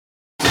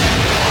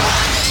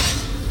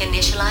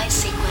Initialize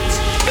sequence.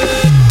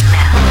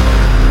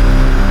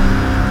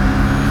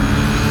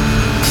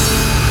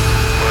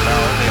 We're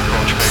now in the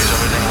approach phase.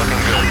 Everything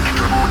looking good.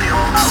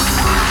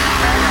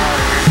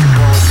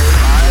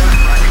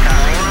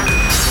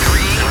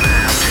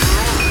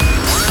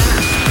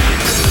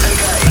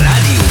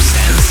 Radio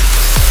Sense.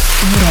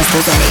 Érezd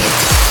a zenét!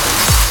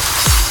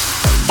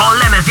 A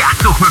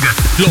lemezjátszók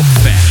mögött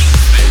Klopfer.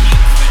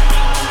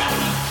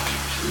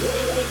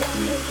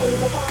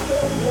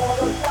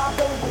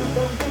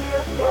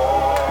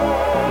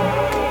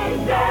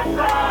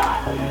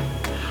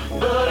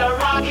 Put a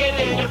rocket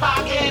in your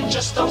pocket,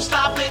 just don't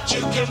stop it,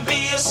 you can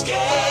be a skate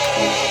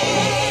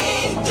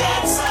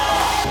dancer.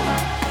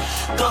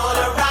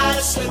 Gonna ride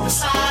it, slip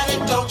beside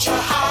it, don't you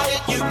hide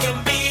it, you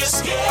can be a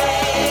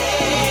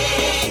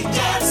skate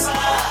dancer.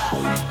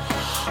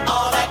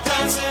 All that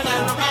dancing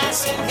and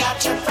romancing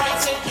got you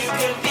prancing, you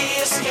can be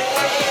a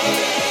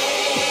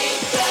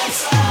skate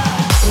dancer.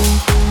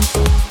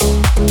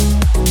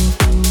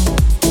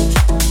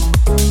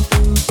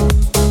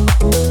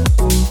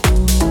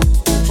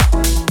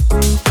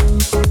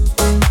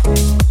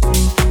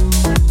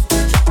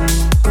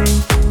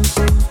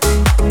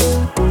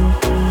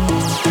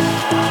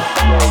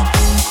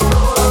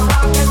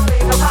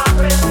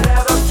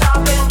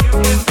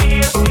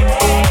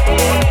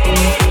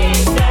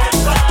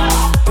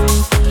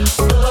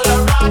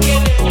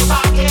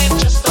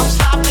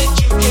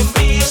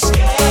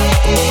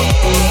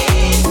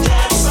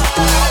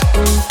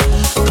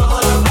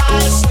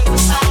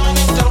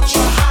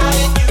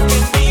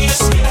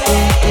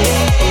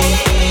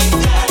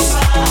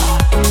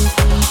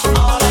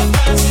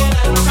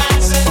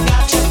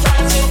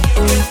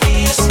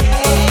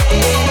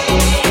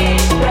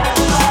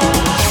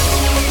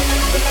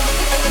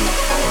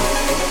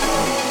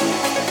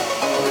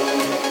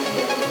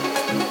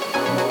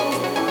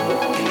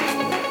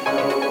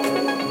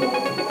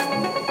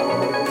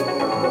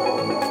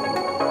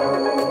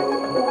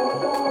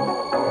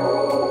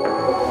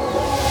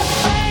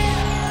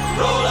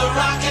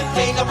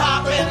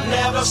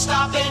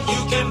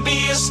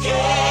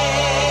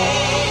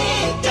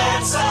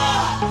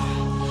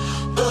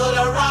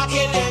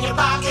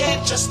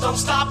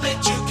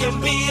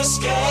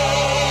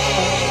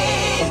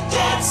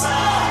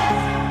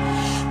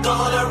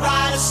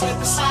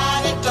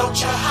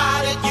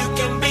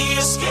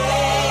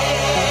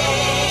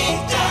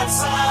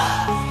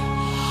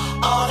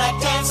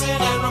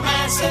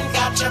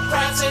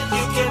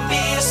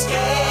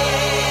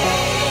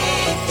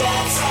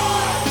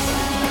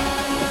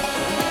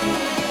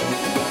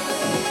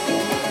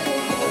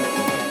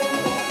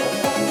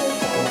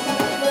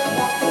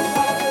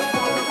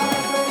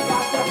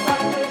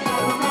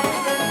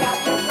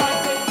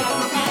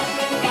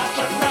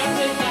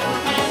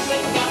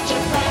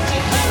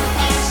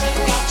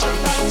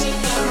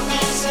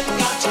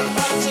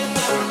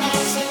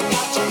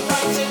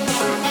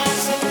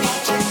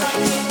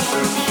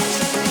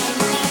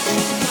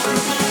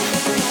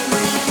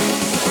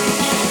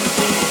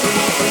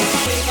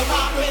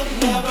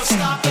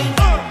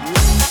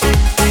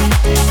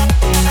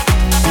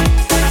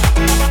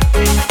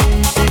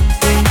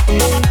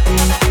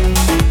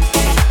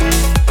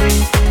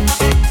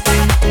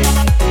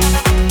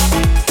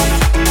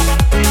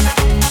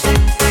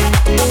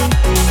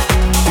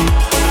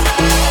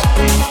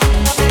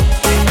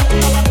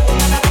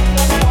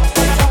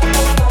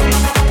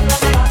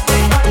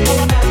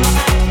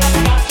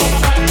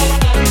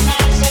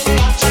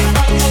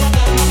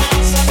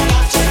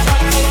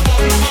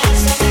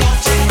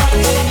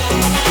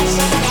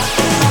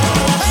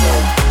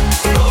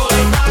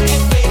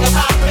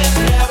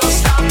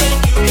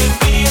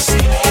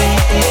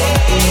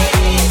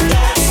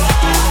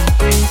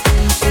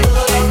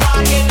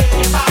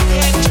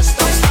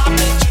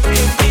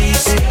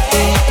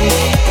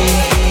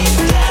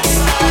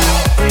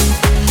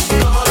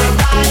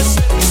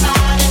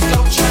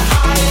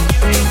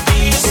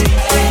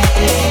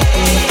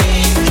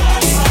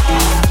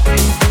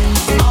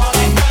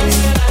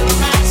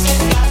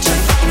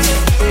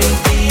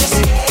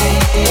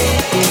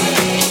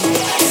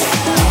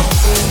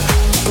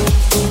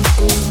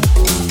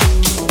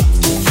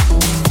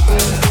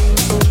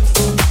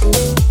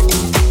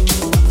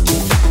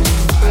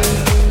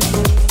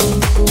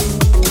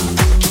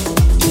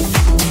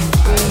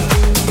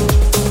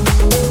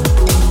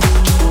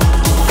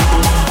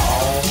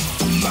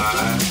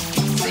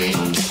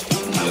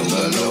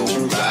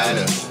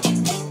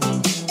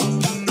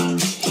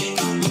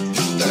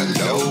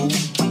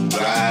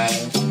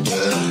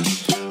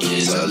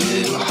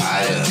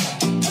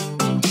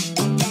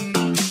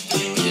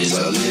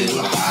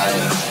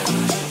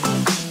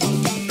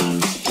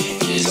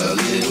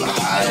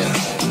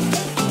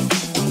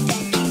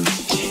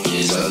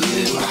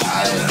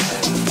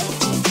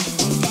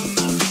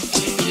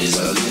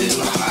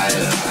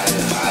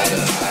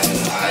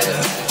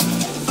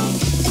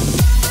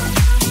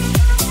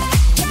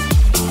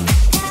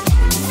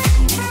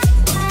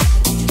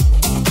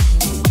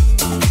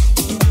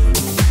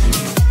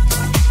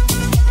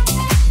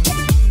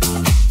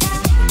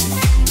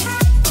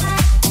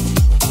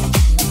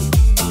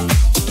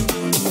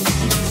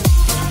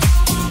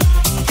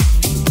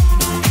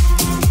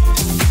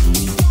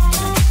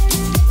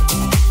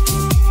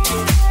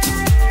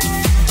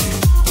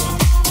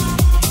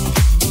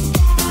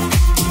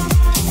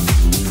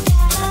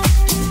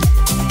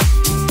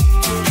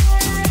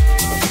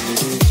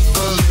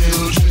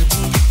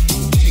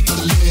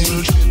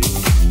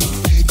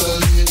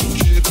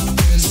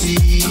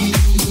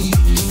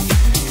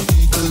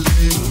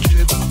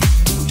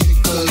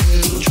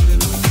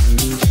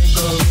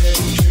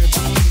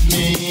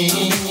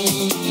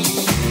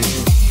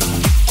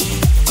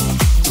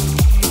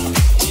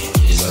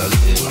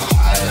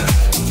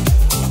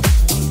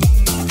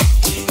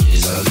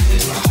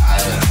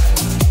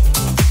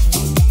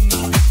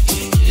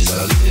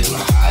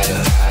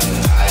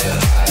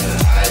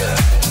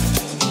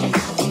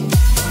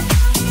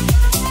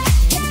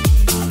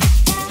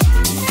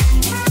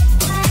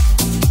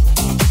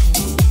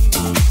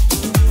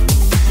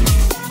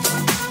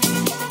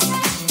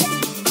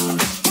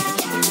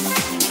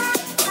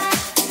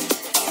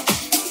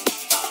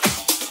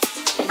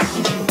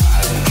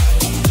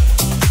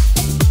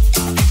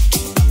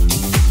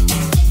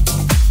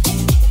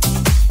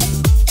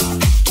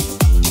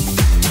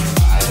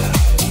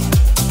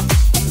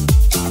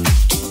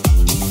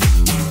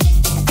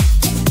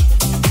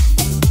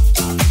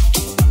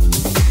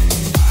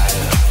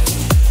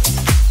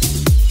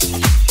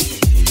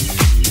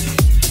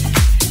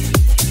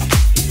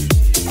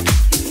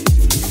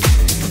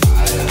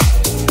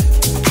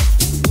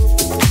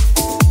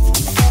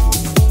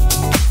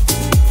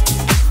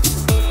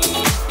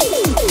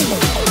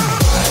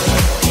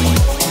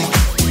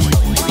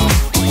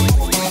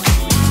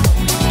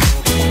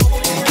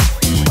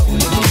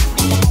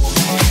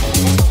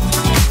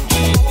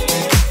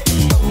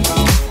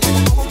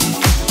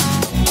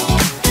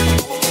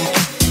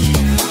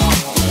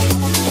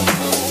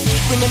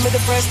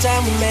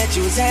 met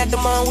you, had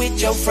them on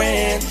with your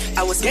friends.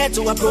 I was scared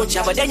to approach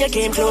ya, but then you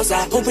came closer,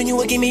 hoping you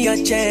would give me a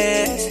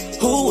chance.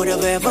 Who would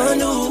have ever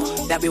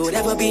knew that we would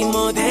ever be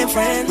more than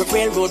friends? We're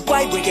railroad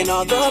boy breaking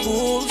all the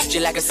rules. She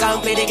like a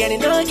song played again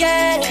and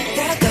again.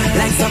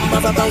 Like something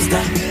of a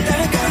poster.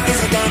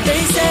 It's a gun,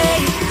 they say.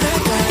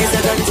 It's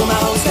a gun to my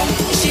holster.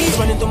 She's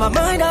running through my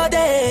mind all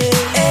day.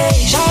 Hey,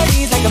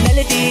 Shawty's like a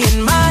melody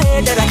in my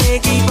head that I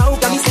can't keep out.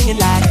 Got me singing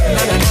like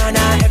na na na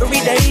na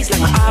every day's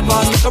like my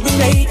eyeballs like a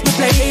replay.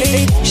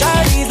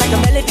 Shawty's like a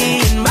melody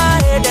in my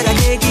head that I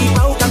can't keep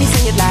out. Got me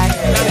singing like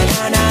na na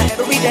na na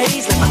every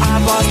day's like my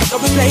eyeballs like a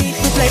replay.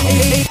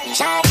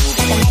 Shawty's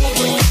like a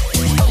melody.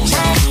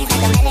 Shawty's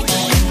like a melody.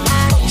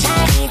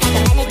 Shawty's like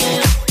a melody.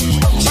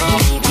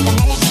 Shawty's like a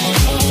melody.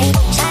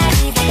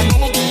 Shawty's like a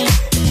melody.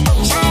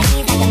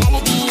 Shawty's like a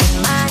melody.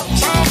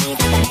 Shawty's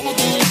like a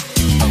melody.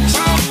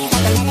 Shawty's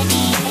like a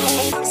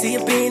melody. See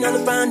you being all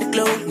around the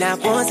globe. Now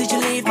once did you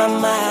leave my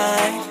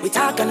mind? We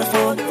talk on the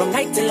phone from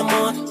night till the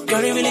morning.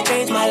 Girl, it really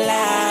changed my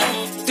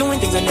life. Doing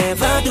things I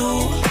never do.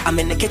 I'm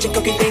in the kitchen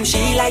cooking things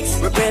she likes.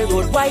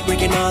 Railroad white,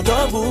 breaking all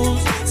the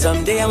rules.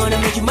 Someday I wanna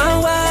make you my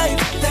wife.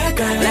 That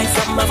girl, like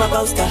something of a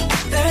poster.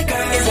 That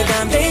girl is a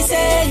damn they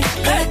say.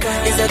 That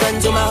girl is a gun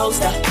to my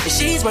holster. And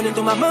she's running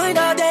through my mind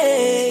all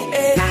day.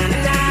 Na na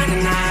na na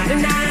na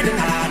na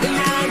na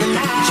na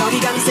na. Shawty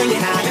got me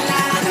singing na na na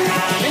na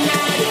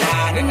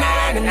na na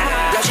na na.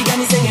 Yeah, she got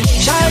me singing.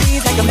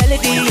 Shawty's like a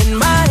melody in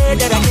my head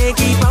that I can't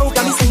keep out.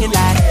 Got me singing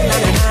like na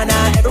na na na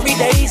every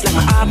day's like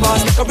my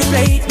eyeballs like a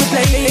replay.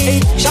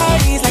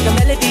 Shawty's like a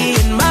melody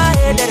in my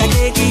head that I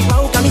can't keep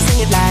out. Got me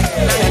singing like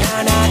na na na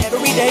na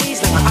every day's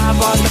like my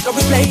eyeballs like a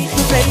replay.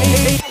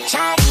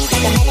 Shawty's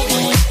like a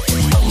melody.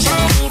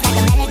 Shawty's like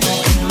a melody.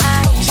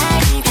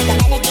 Shawty's like a melody. Shawty's like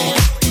a melody.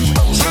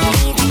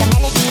 Shawty's like a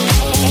melody.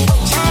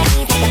 Shawty's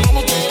like a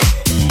melody.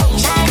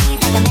 Shawty's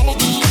like a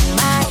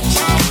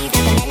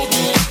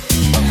melody.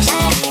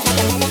 Shawty's like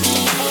a melody.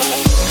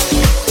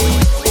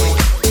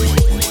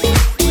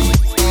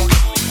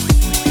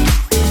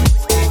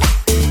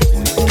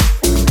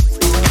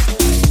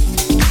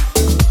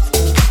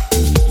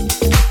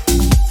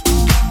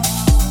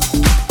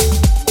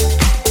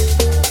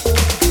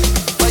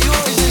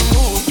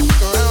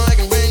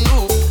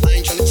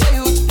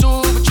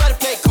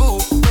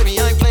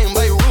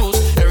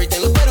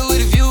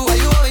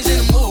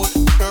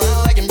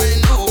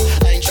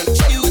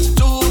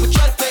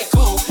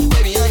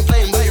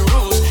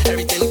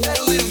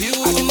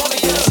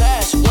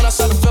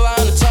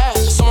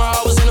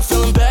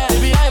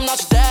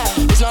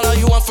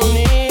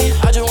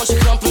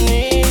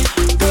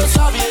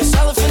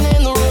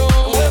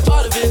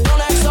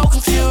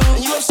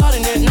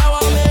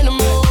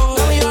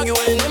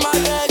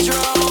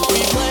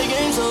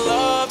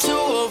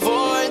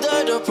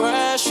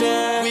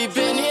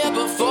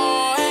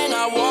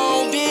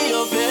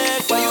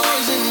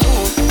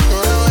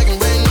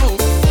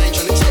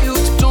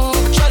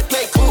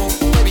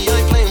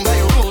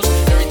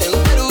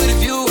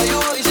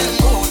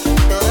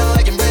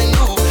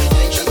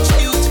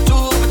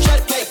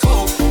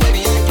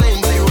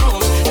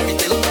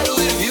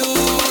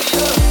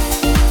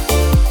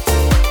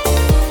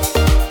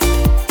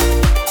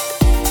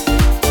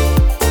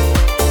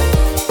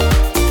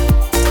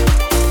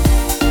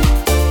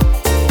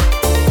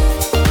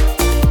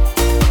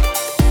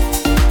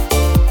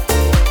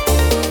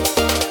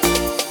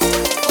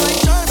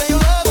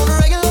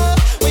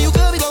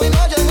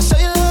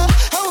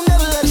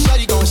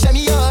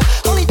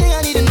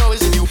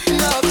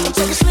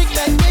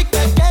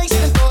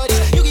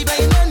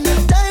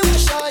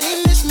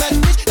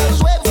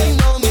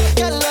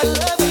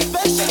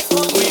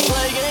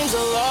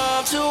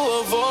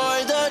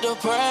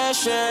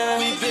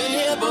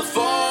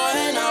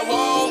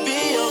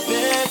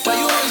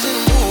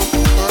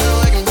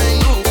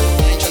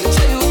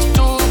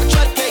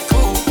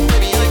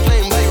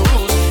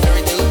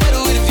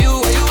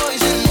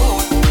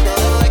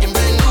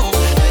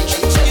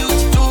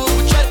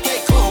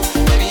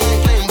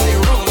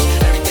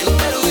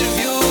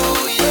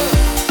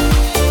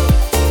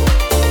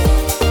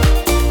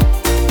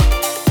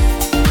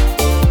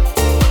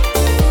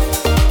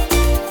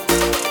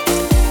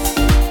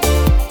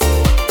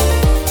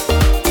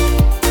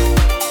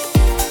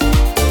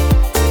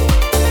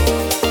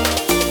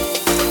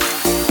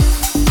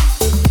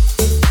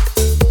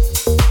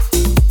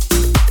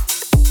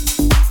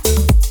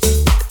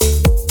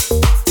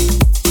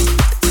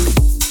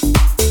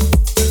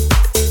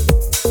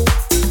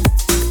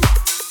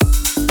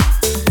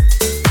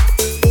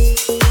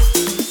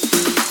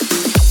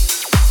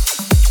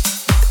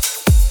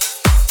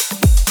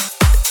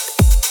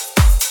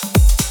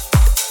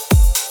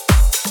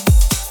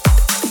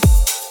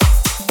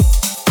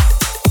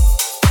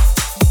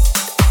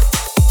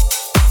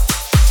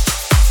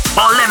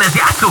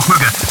 lemezjátszók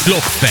mögött.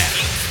 Lockfair.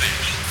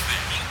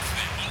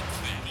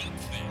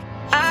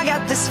 I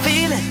got this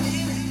feeling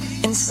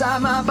inside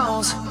my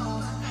bones.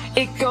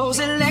 It goes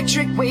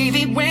electric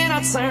wavy when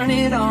I turn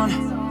it on.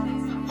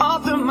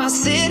 Off from my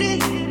city,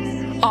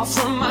 off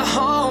from my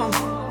home.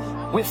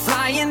 We're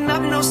flying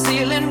up, no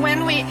ceiling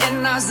when we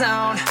in our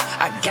zone.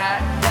 I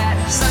got that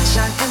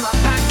sunshine in my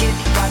pocket,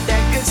 got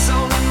that good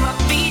soul in my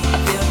feet. I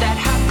feel that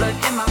hot blood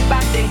in my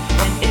body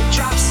when it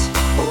drops.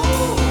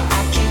 Ooh,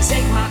 I can't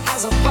take my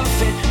eyes off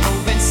it,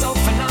 moving so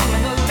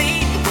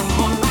phenomenally. The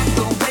moon like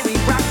the way we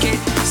rock it,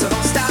 so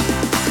don't stop.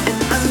 And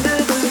under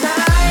the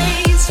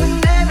lights, when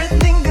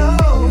everything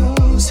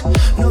goes,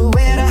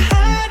 nowhere to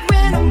hide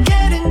when I'm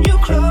getting you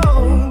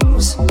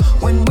close.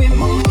 When we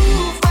move,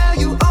 well,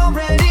 you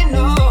already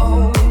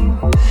know.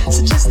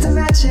 So just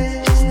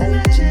imagine. Nothing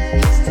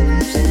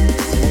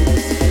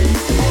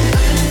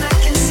I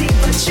can see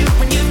but you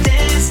when you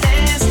dance,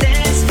 dance,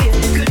 dance. Feel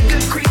the good,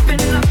 good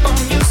creeping up on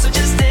you. So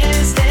just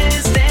dance,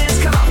 dance,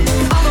 dance. Come on.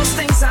 All those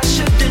things I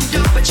shouldn't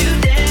do, but you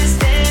dance,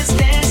 dance,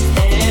 dance.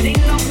 And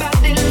ain't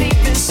nobody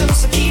leaving soon,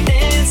 so keep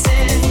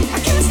dancing. I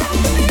can't stop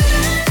the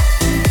feeling.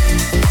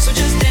 So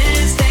just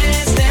dance,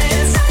 dance,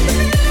 dance.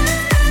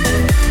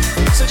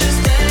 So just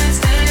dance,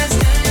 dance,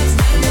 dance,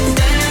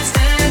 dance,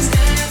 dance,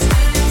 dance,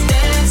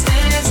 dance,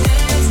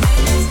 dance,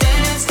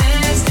 dance,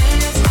 dance, dance,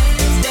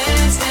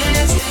 dance, dance,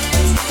 dance.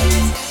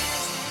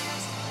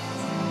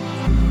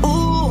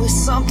 Ooh, it's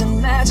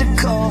something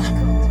magical.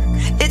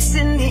 It's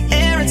in the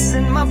air, it's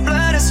in my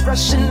blood, it's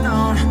rushing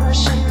on.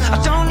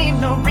 I don't need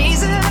no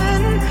reason,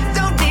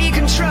 don't need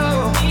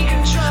control.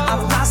 I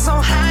fly so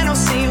high, no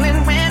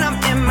ceiling when I'm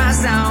in my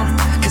zone.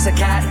 Cause I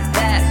got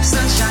that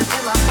sunshine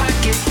in my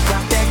pocket,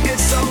 got that good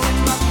soul in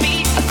my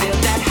feet. I feel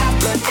that hot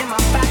blood in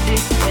my body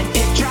when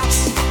it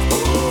drops.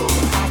 Ooh,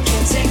 I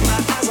can't take my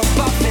eyes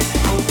off it,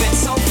 moving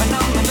so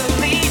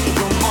phenomenally.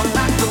 You're more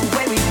like the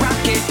way we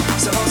rock it,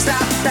 so don't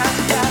stop, stop,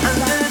 stop.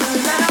 Under the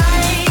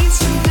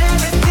lights, when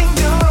everything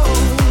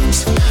goes,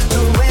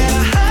 nowhere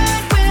to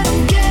hide when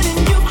I'm getting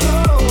you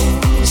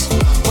close.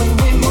 When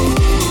we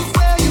move,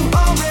 well, you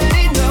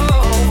already know.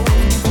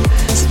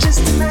 So just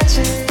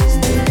imagine.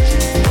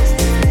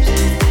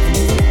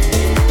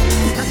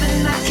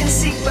 Nothing I can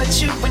see but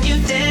you when you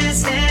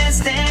dance, dance,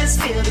 dance.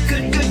 Feel the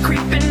good, good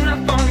creeping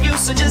up on you.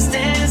 So just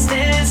dance,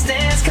 dance,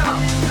 dance. Come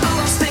on. All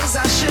those things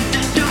I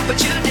shouldn't do,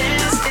 but you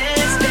dance,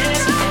 dance,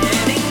 dance.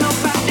 And ain't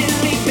nobody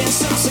leaving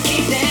soon, so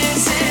keep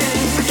dancing.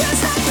 I can't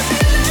stop the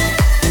feeling.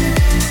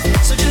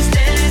 So just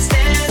dance,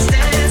 dance,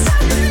 dance.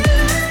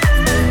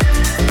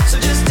 So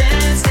just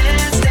dance,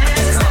 dance,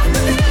 dance. Stop the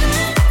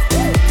feeling.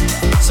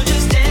 So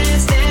just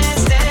dance,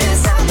 dance, dance.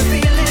 Stop the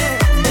feeling.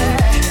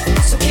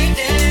 Yeah. So keep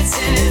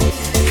dancing.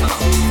 Come on.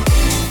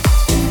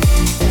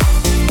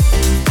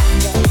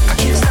 I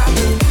can't stop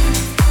it.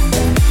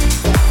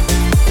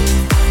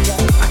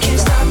 I can't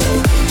stop it.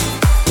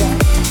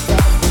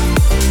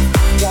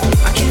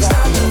 I can't stop it. I can't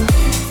stop it.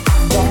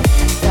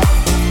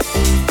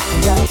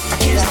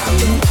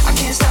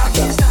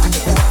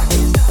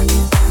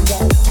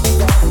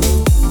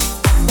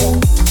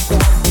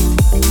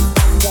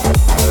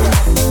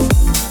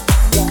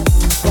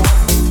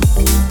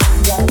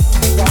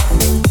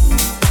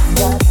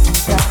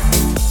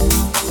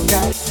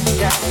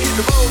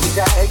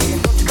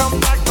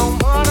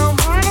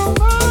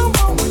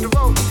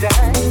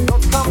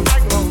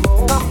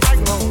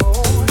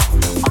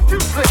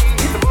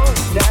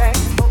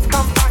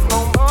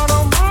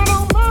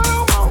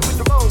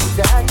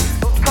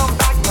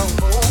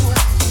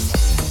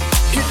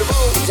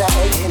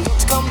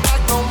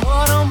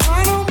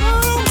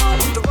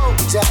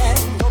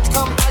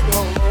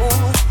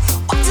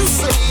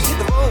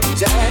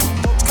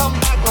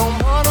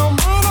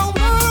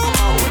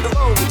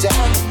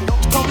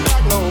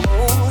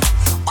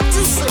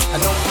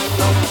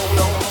 No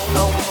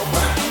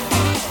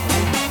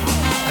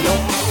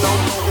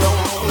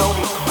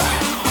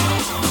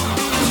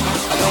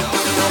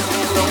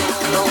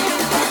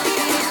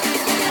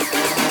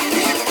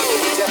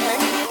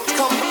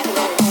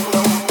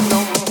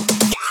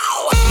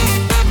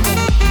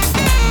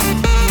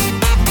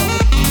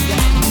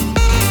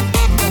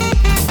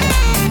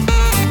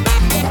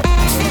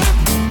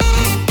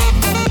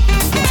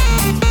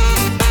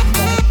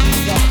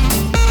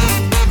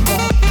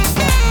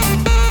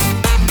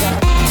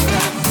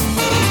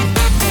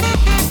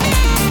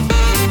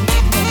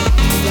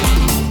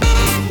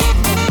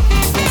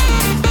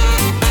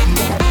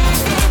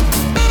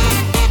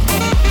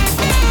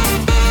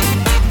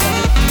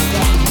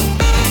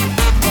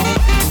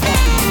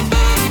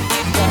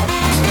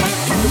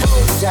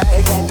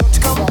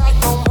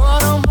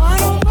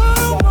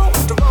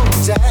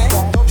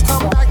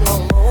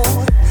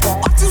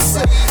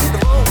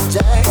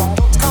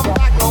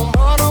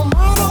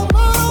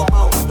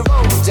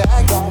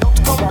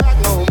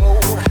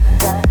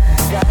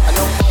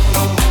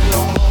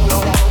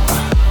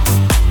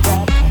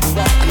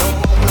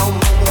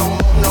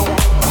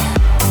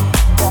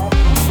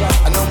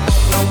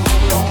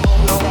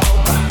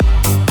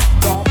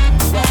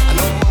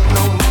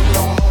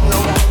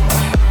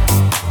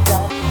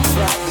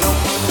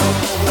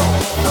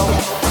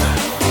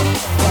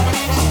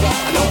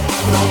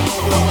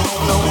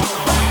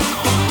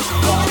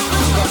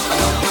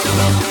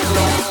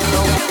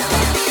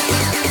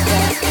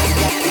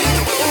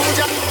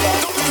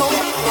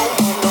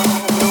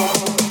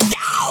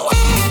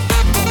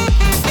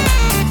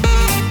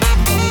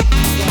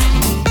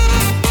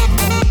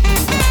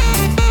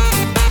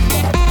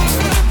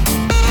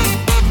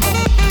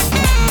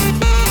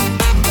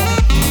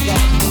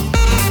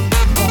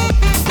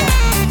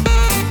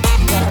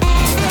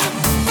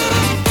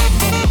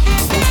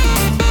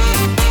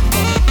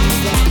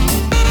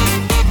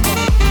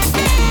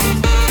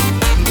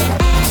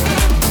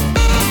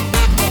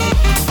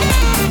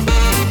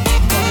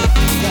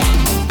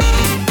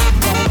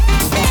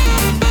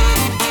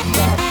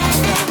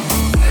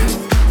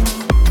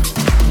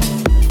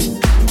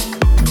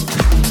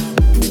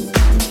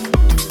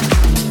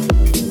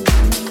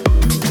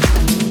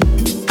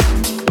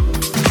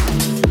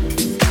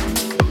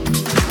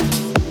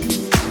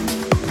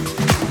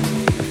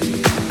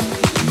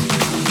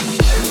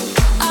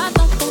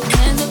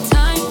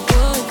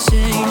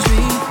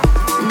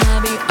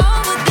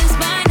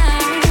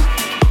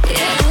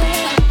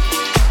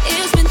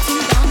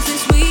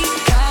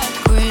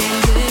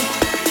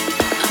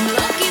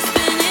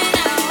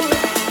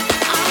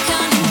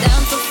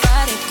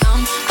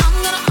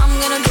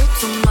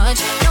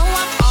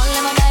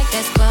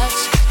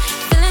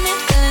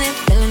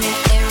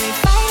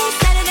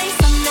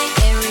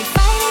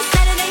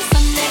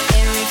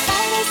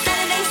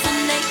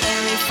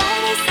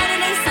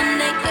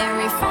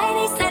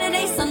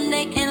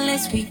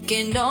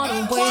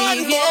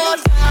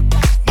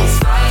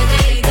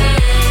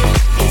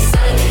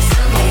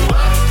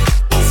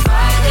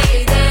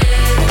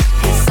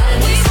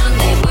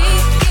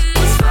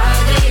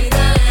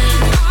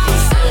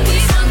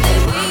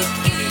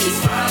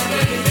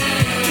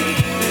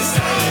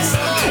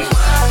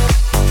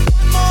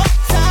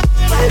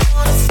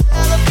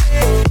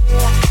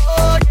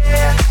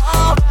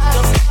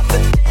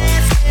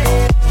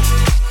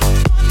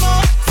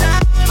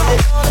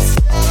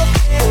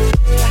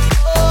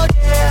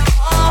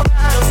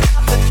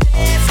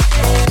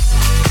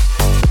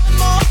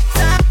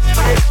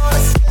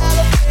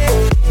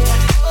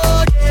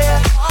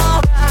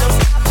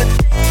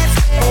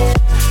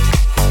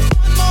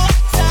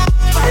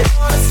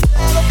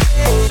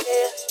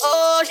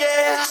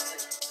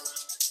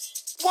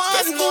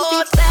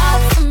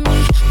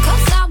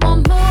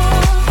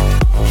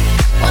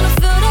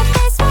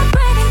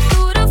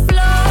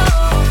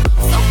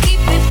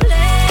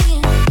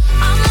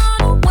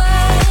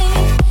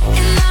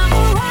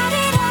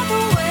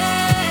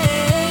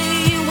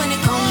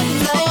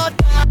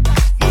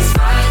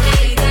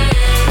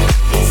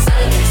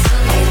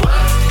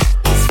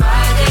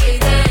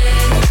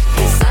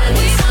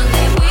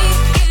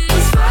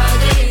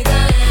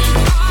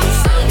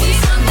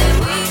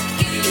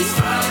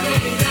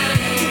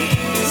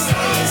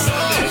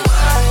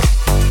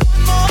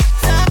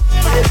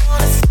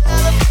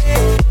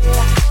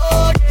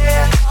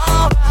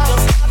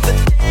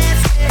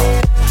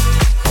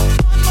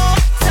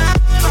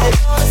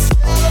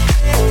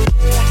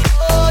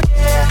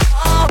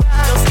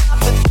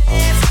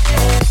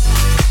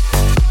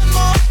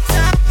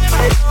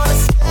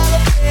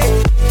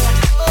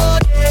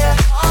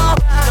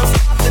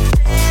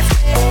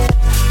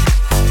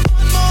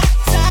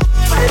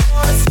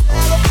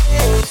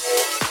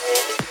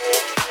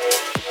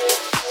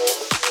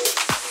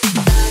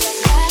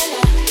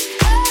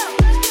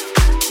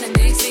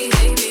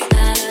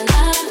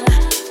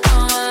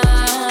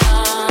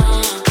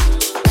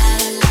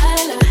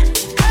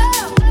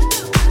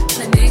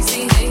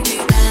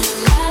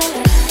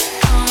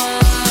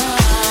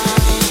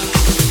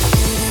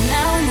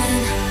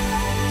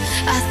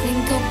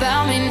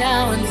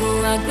now and who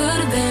I could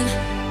have been.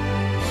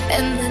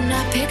 And then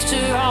I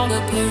picture all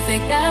the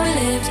perfect that we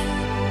lived,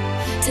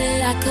 till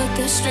I cut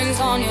the strings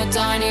on your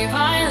tiny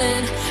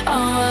violin.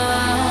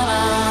 Oh.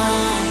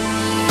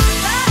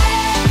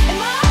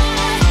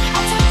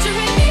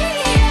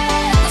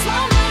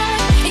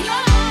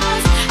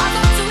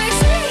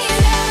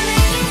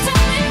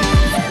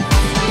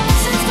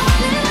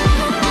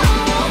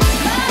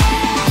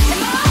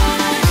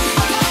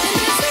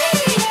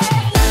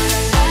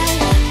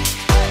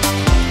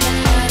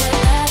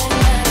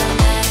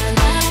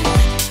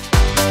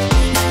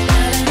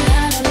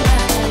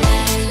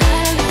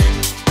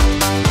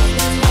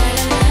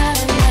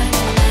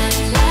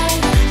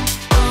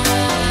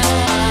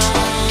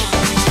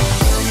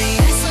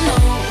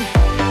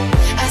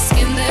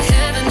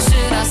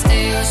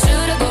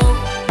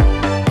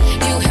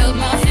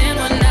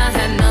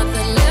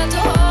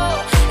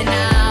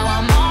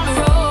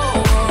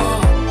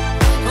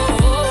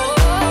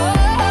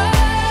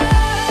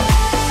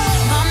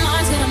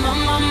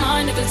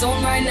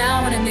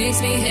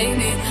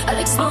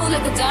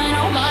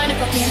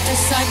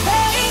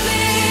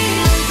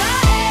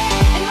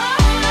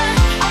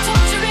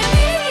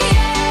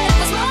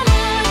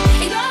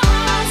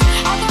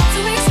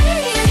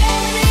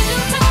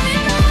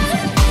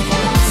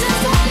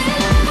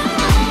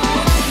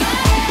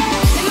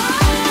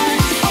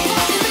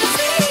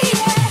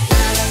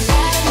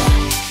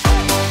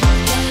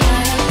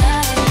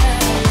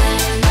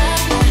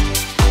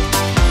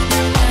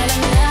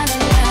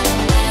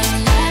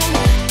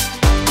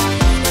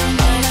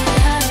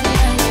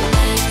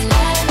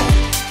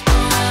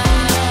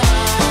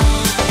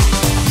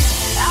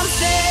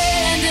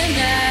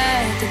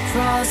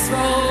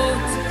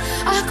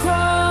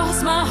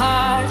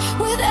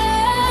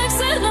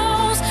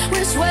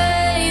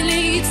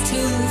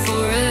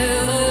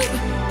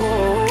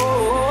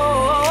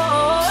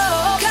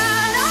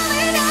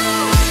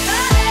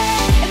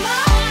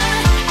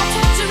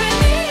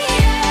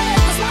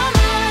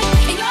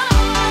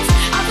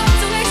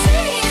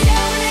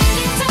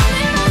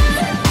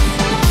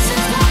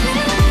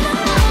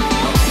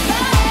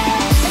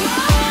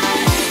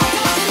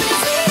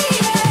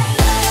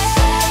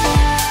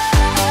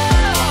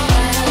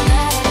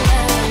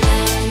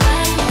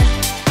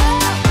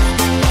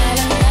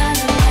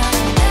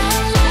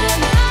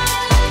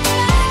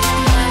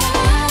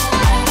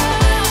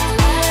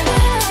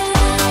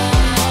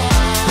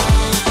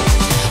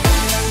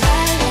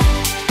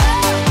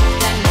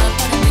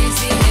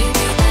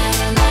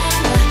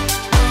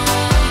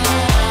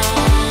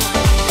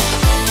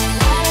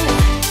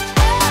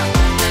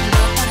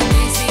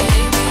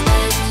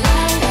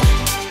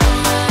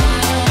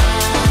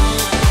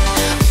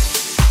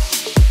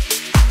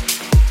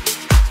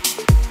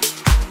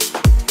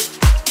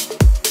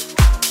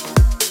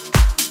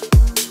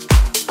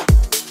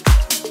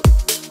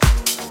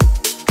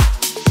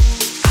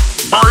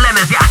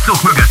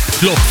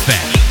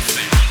 Klopfer.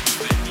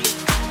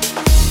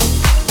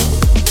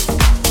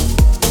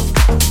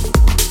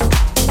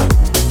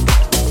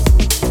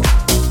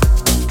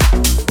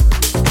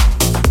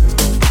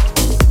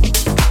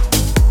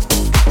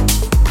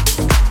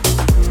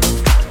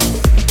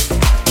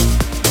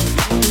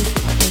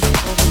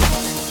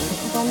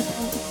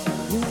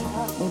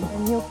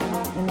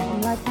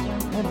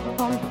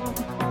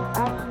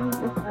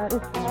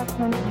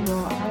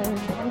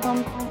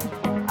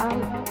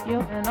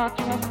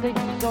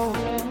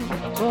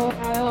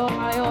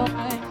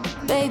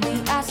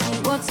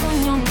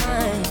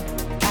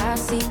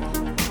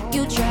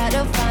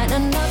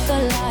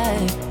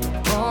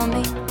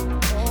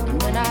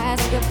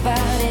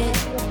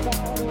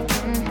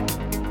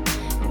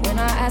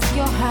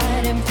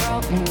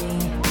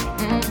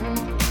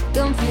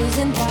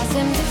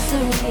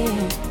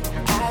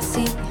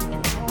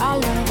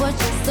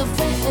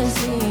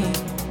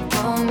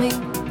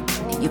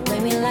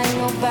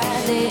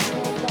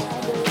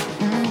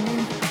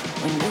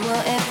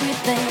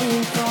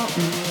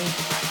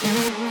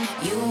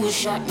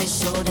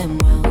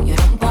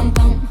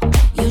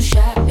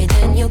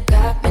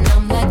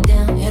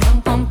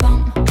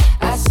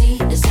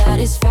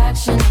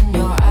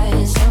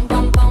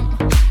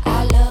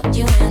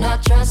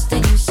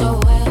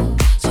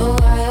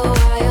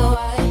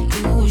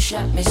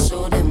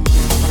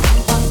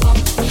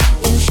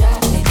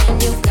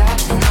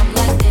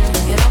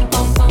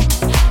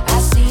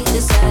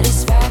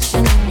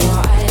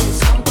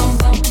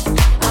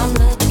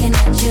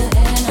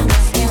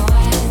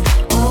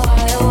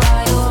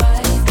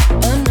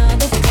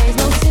 Another phrase,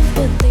 no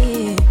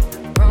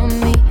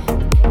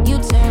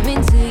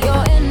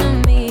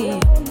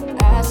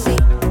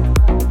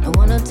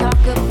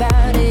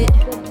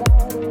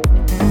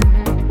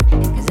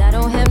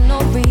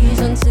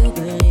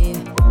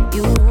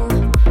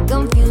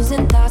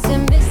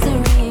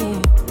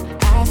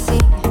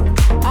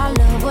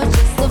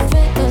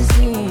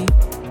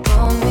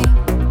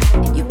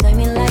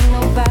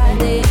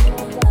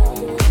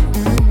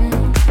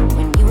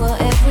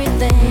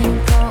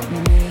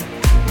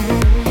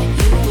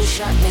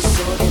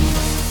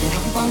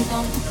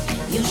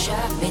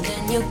shot me,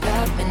 then you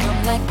got me, and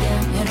I'm like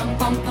damn, you know,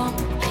 bum bum.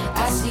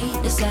 I see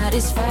the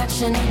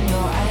satisfaction in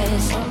your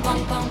eyes,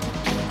 bum bum.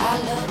 I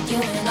loved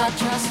you and I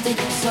trusted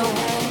you so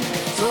well,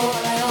 so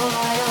why, oh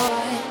why, oh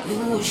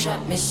why? You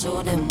shot me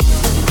so damn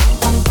well,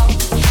 bum bum.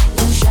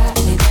 You shot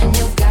me, then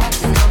you got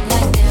me, and I'm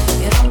like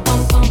damn, you know,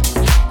 bum bum.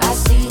 I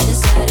see the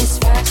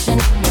satisfaction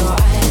in your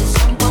eyes,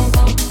 bum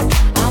bum.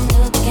 I'm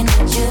looking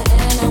at you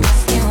and I'm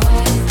asking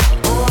why,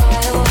 oh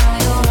why, oh why,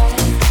 oh why?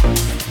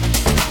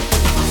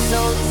 My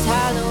soul is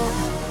hollow,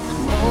 I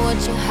know what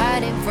you're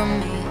hiding from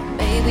me.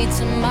 Maybe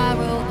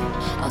tomorrow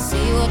I'll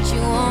see what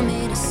you want me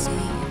to see.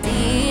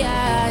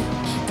 D.I.,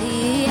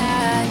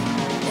 D.I.,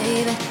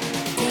 baby,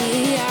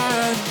 D.I.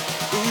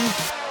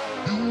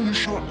 You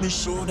shot me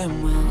so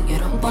damn well, you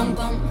don't bum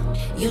bum.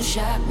 You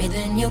shot me,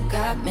 then you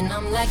got me, and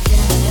I'm like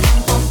damn, you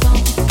don't bum bum.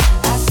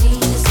 I see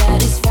the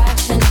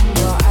satisfaction in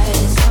your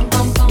eyes,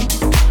 bum bum.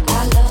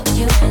 I love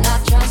you and I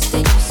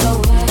trusted you so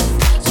well,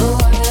 so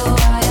why, oh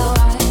why, oh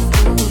why?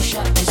 You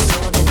shot me so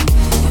damn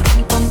well, you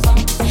don't bum bum.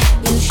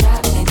 You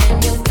shot me, then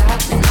you got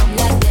me, and I'm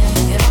like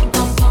damn, you don't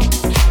bum bum.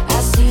 I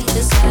see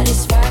the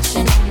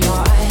satisfaction in your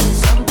eyes,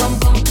 bum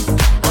bum.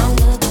 I'm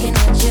looking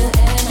at you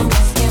and I'm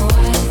asking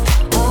why,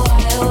 oh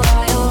why, oh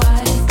why, oh why?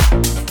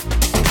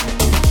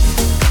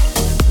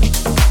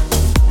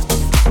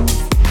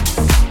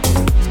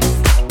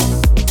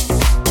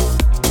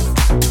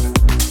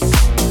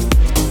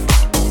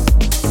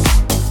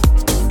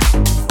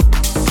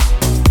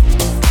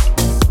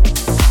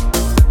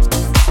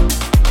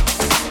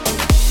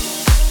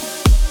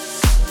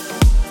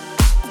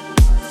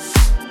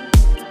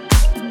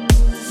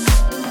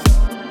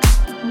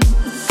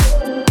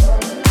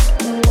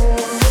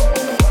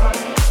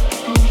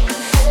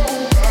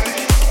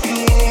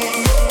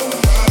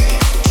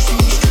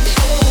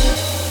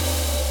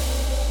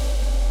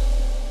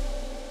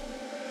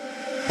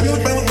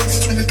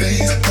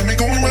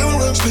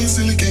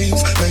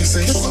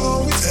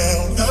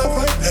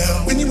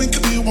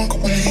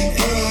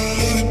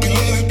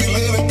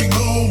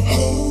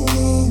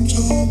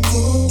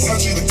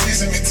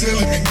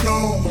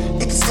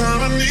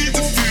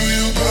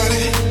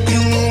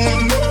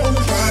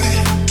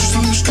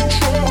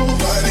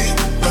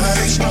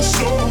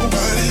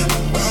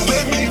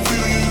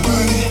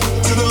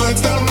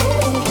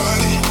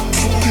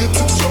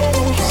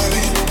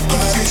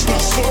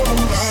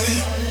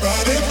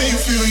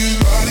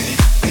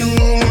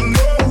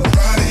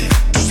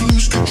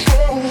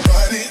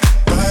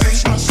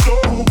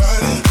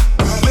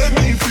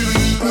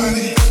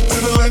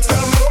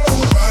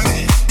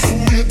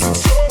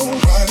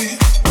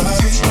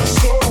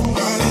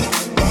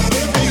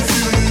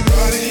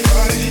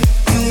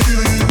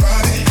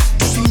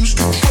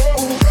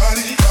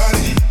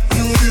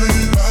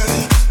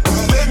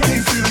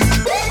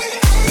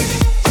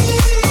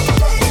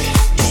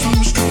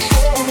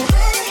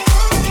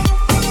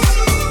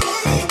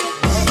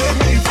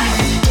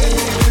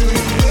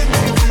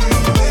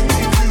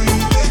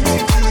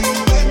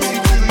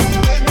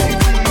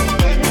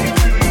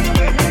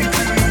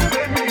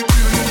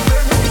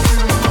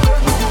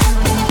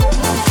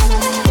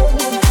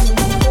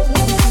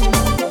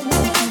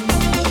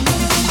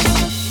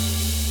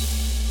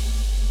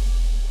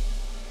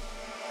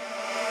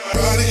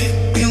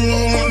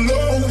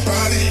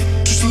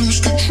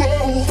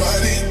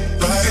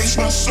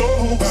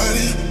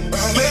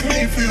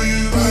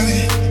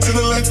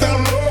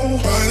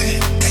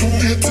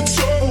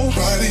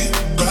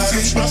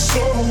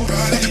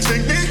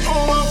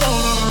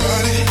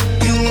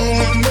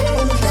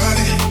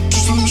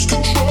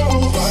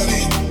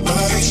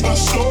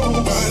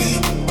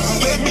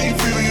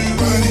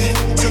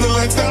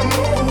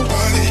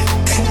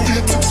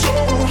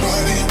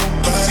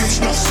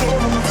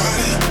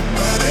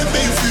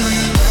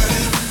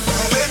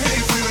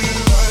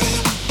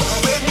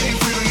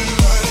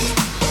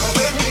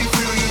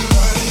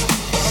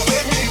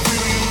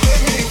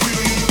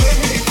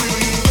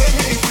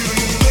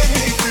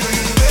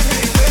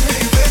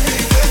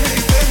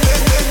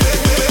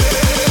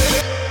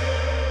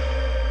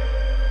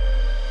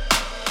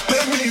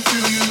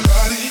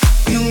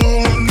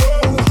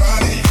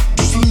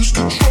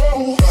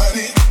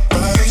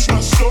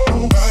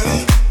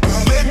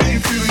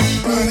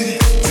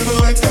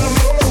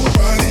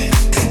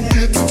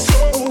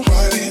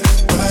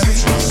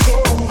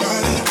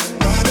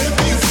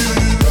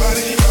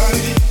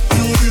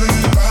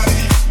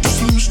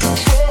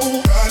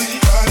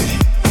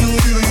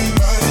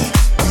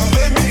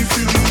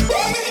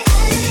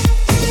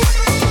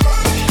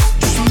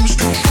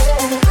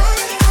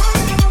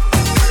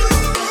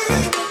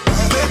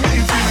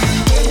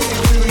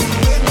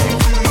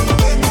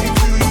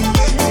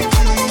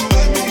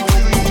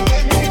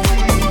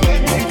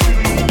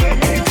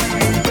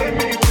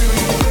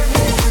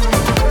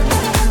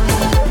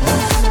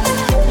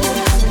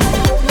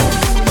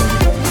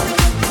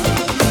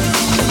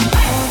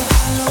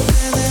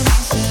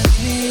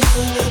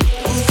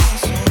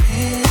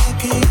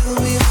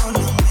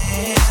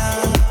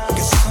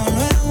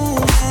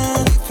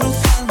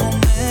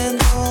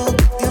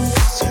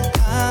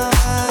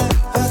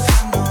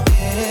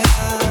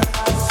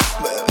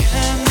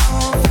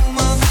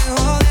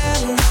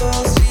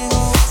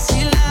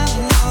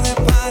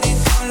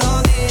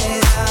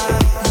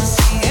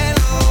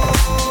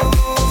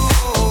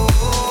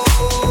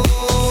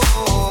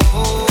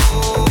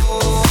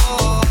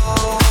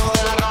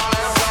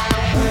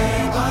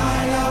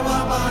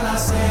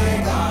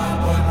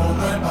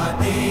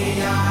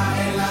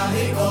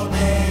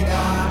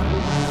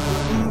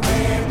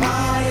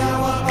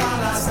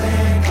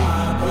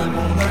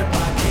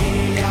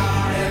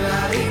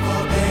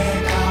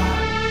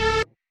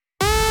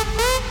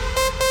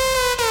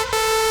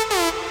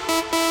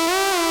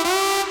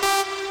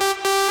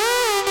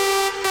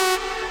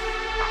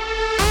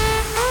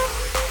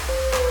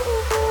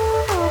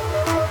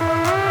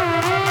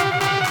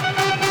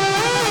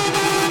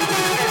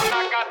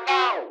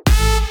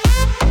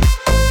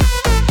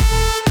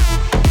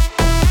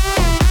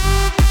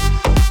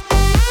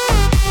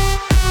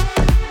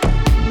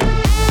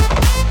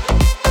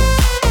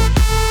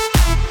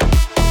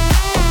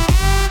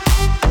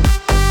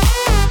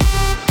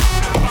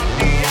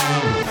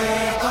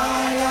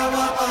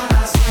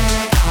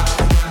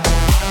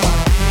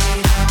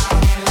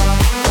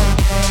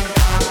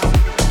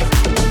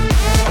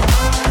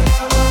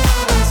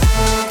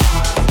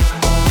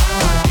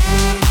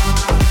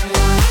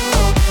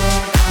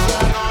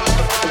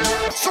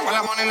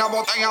 la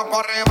botella para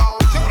arriba.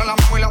 Siempre la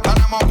movie la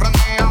tenemos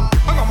prendida.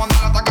 Hoy vamos a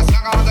darle hasta que se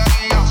haga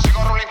batería.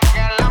 Sigo rolling que es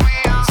la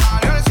mía.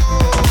 Salió el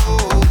sol,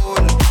 un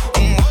gol.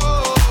 Prime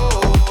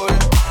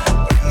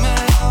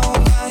la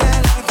boca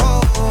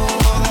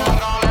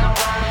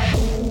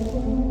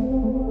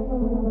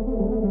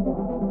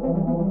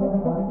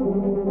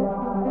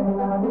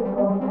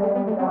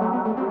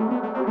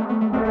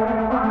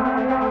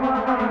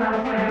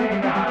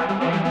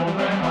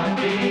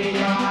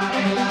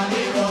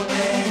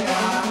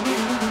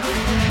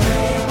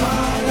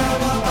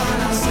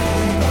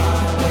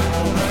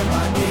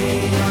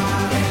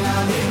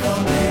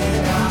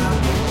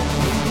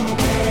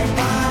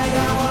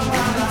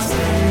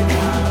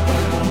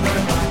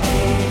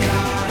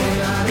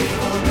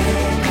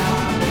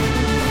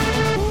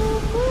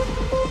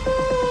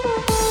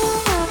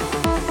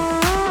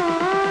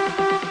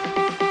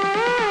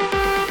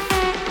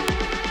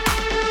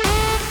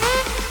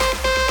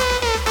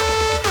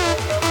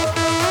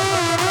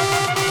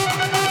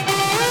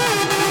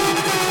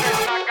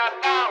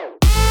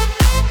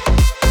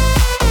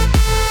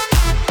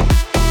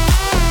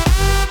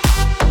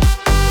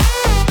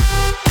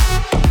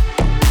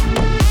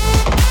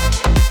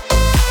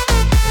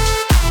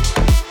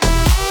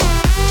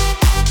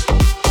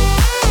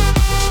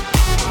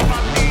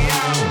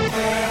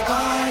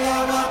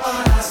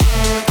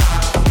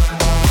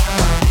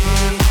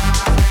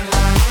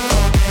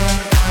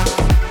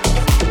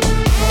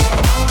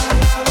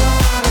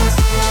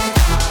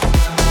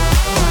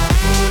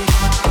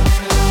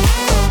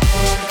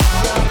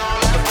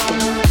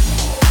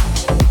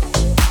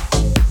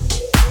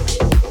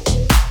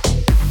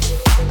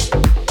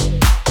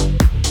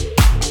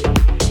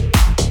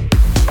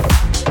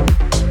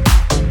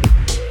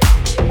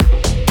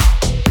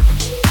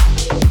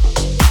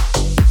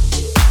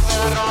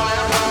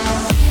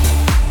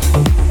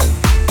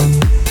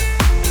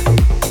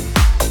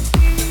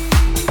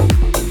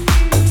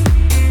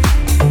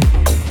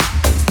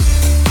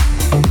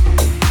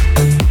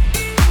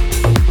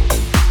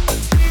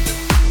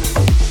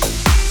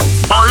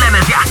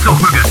y el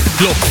alcohol.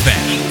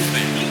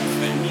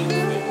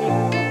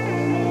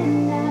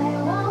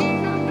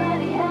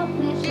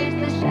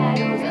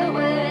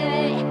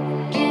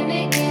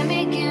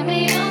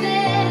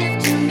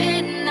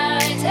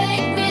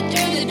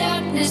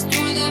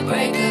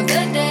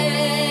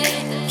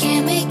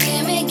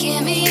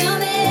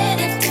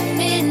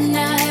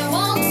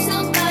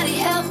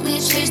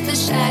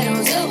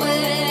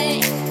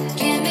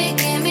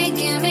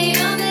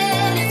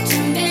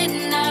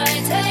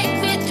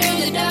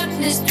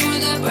 Through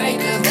the break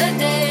of the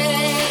day.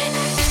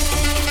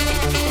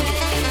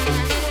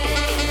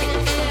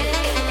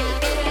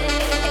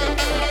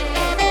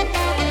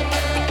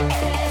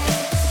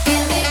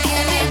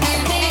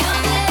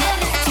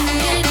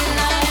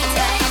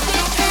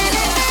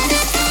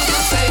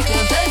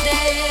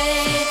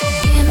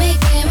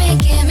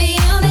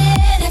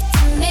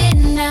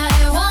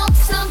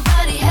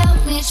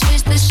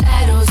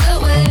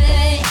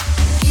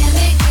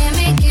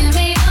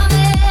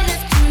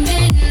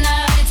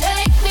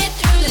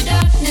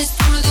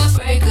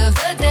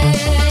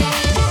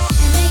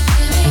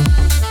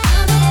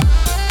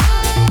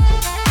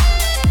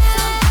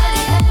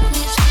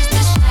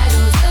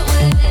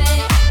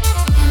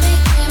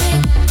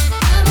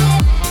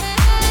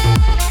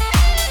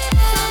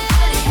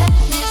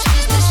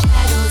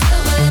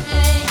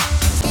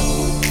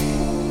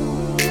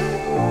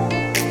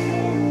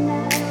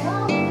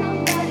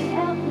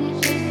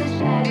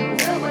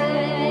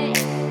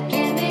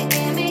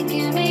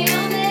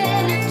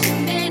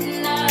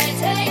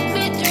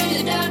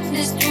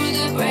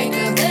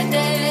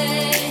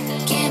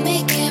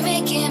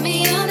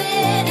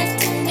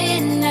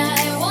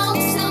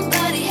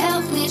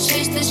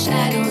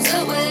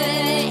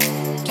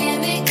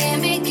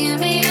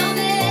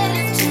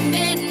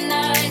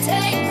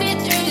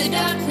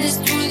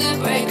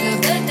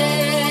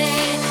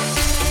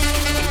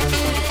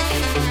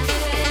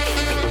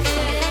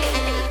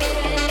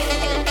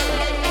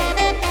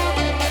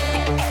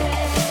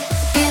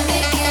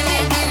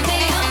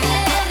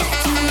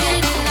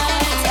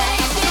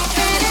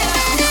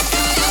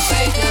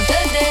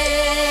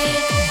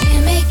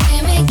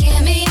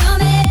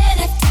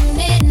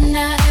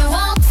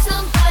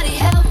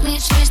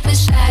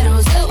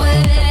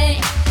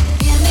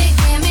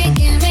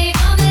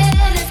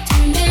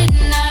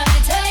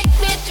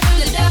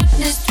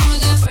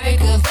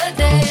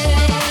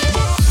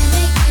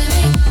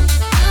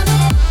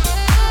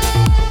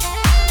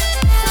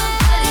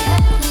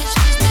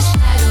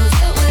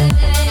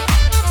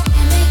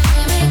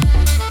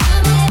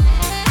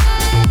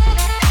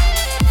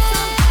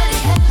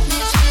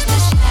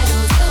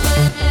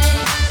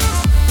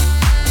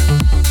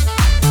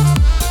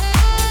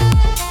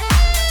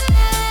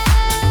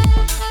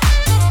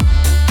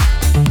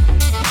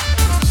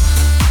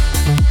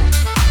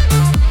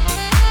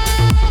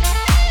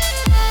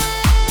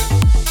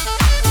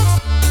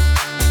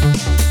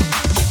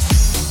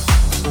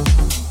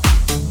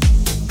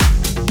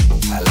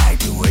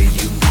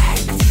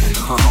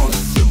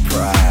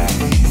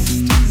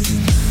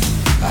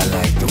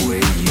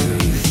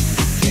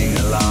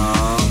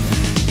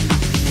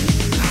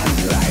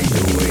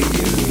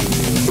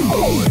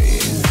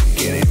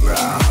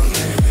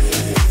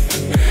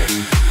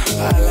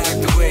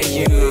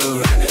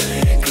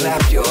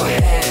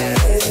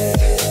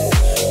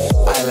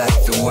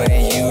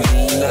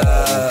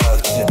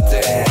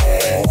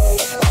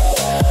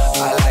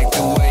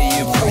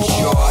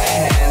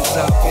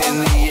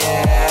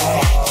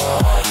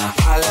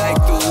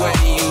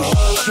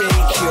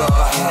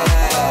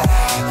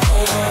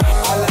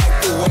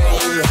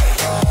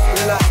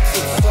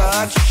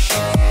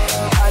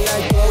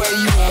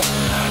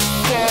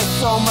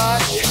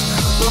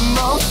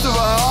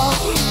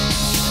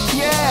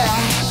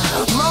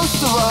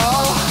 most of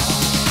all,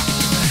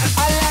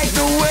 I like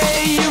the way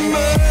you move.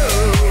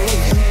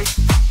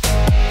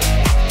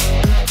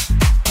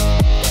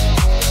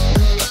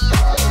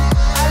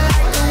 I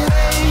like the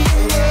way you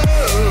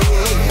move.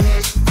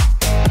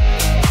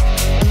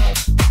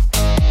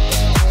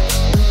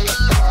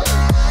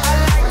 I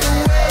like the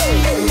way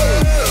you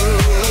move.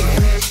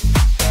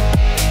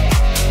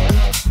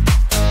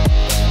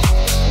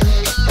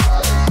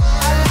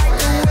 I like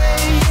the way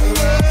you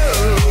move.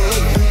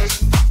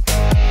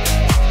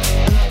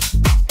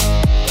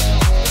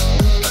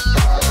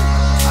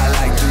 I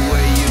like the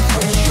way you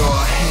put your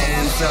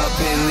hands up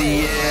in the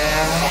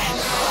air.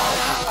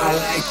 I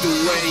like the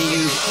way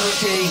you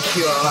shake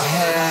your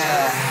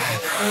hair.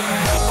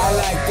 I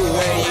like the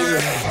way you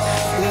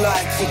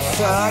like to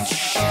touch.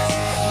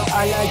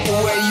 I like the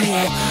way you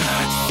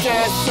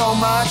stare so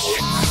much.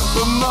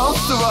 But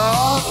most of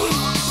all,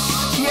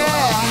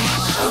 yeah,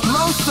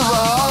 most of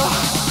all,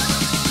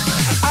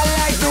 I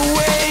like the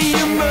way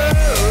you move.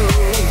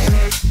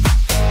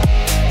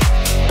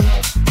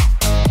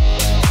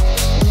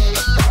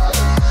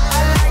 I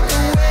like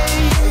the way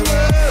you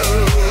move.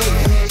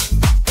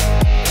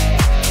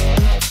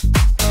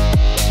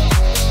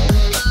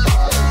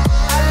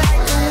 I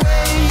like the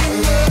way you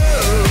move.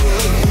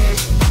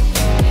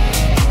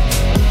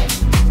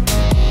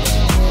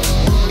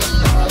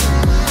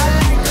 I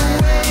like the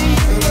way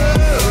you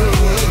move.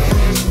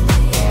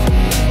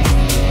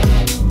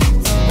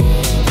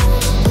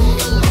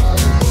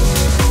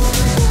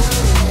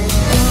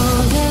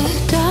 Roll the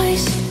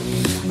dice.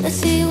 Let's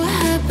see what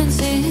happens.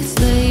 It's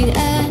late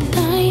at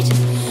night.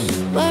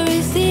 Where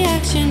is the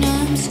action?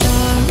 I'm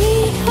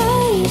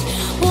starry-eyed.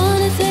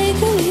 Wanna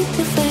take a leap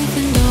of faith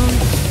and don't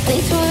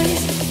think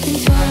twice, think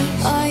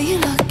twice. Are you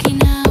lucky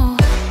now?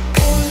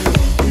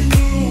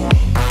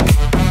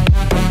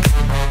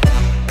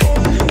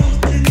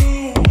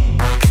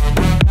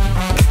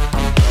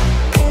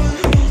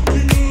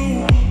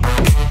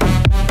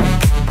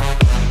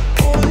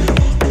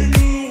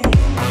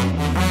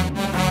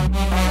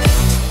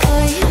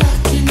 Are you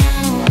lucky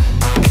now?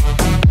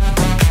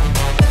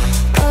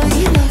 Are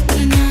you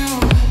lucky now?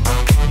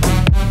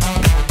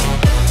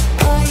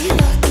 Are you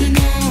lucky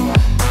now?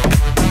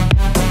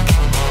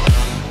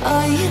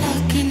 Are you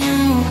lucky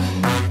now?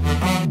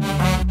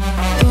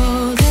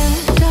 Roll the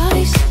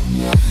dice.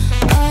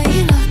 Are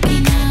you lucky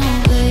now?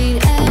 Late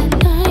at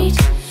night.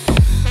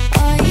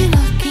 Are you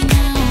lucky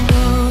now?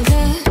 Roll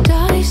the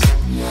dice.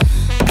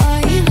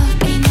 Are you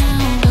lucky now?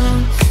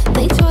 Don't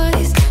think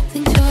twice,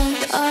 think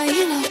twice. Are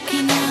you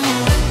lucky now?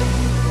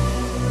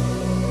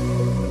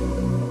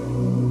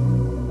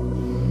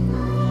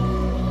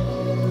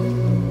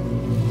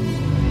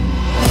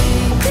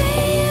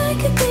 Maybe I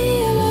could be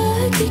a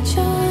lucky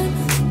charm.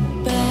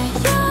 Bet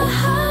your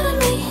heart on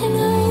me and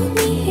hold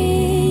me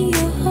in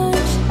your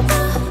arms.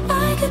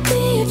 I could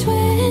be a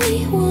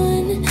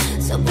 21.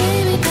 So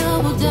baby,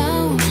 double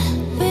down.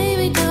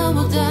 Baby,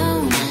 double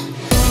down.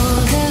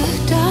 Roll the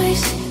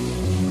dice.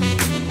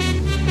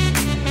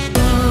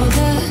 Roll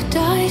the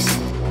dice.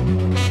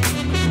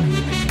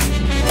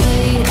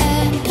 Late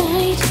at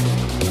night.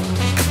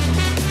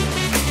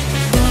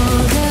 Roll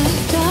the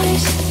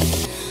dice.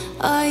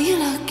 Are you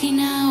lucky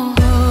now?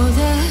 Roll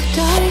the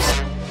dice.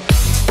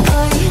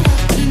 Are you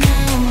lucky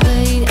now?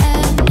 Late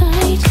at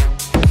night.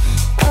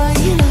 Are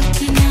you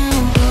lucky now?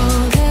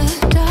 Roll the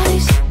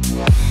dice.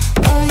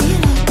 Are you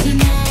lucky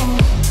now?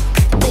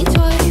 Think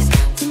twice,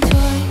 think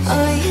twice.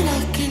 Are you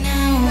lucky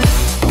now?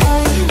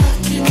 Are you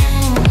lucky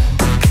now?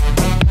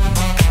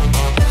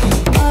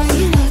 Are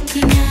you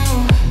lucky now?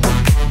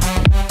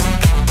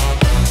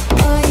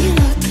 Are you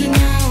lucky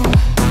now?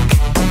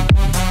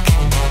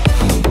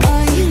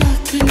 Are you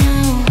lucky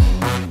now?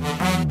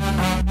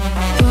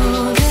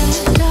 Roll the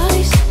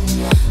dice.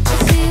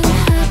 Let's see what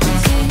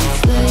happens. It's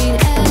late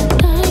at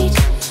night.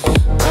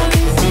 Where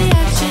is the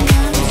action?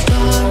 I'm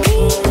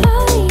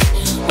starry-eyed.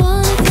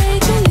 Wanna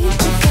take a leap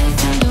of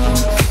faith and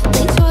don't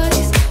think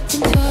twice,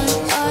 think twice.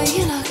 Are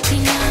you lucky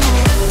now?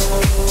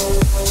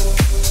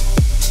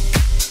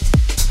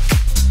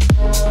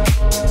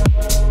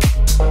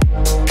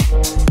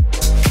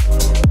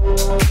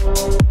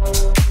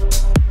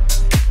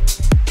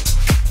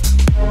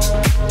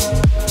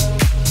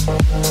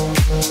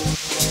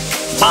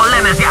 A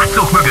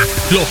lemezjátszók mögött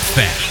lopd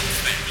fel!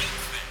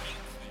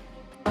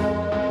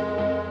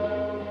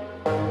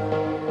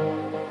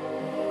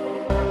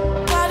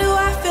 Why do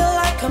I feel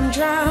like I'm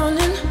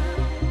drowning?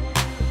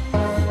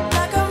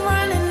 Like I'm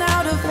running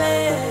out of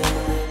air.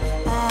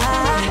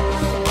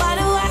 Why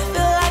do I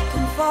feel like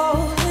I'm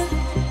falling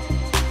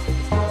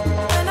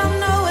when I'm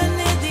nowhere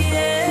near the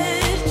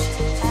edge?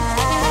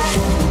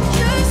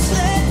 Just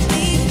let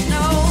me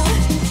know.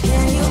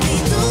 Can you be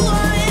the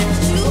one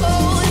to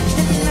hold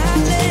and not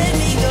let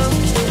me go?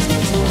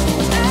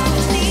 I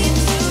need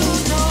to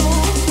know.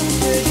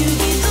 Will you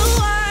be the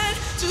one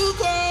to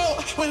go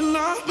when I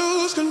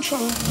lose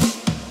control?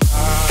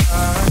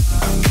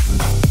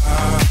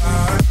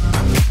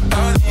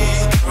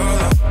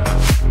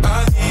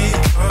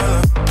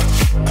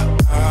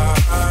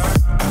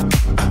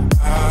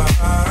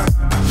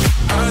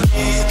 I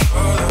need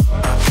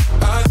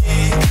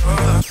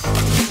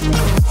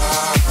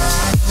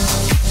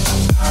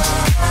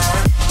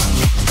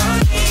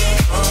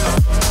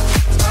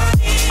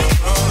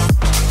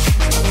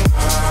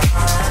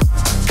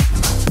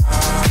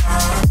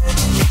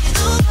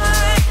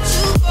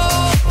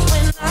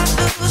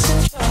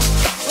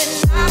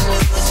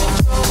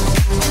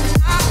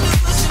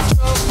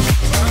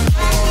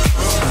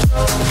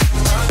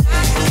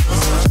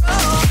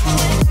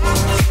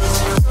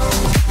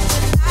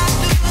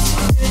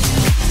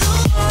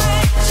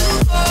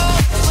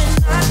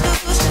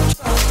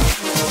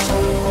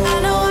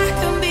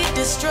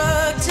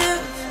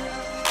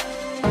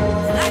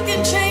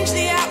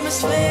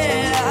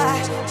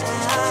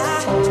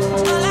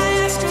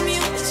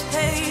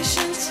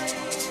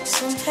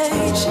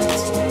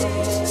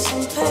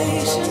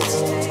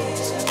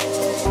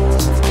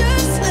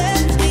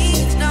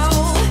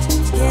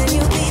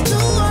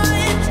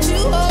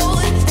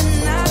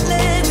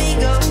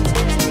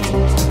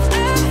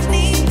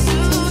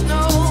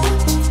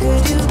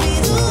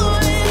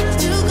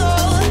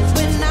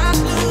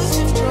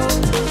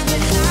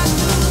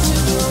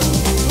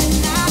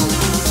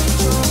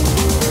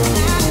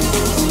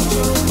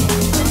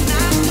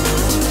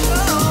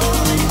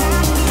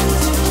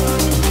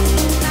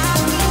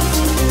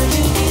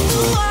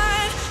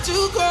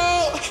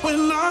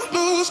When I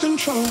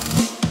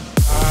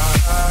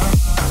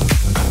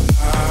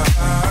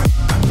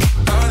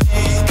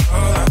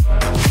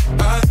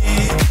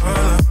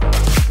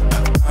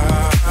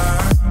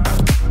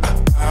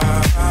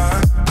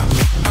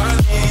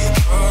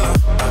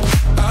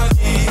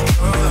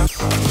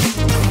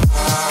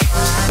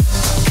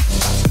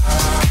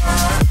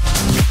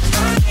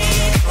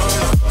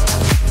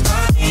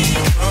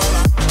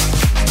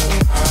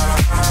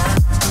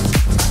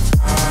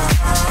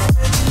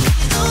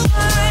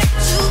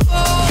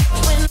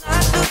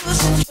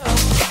lose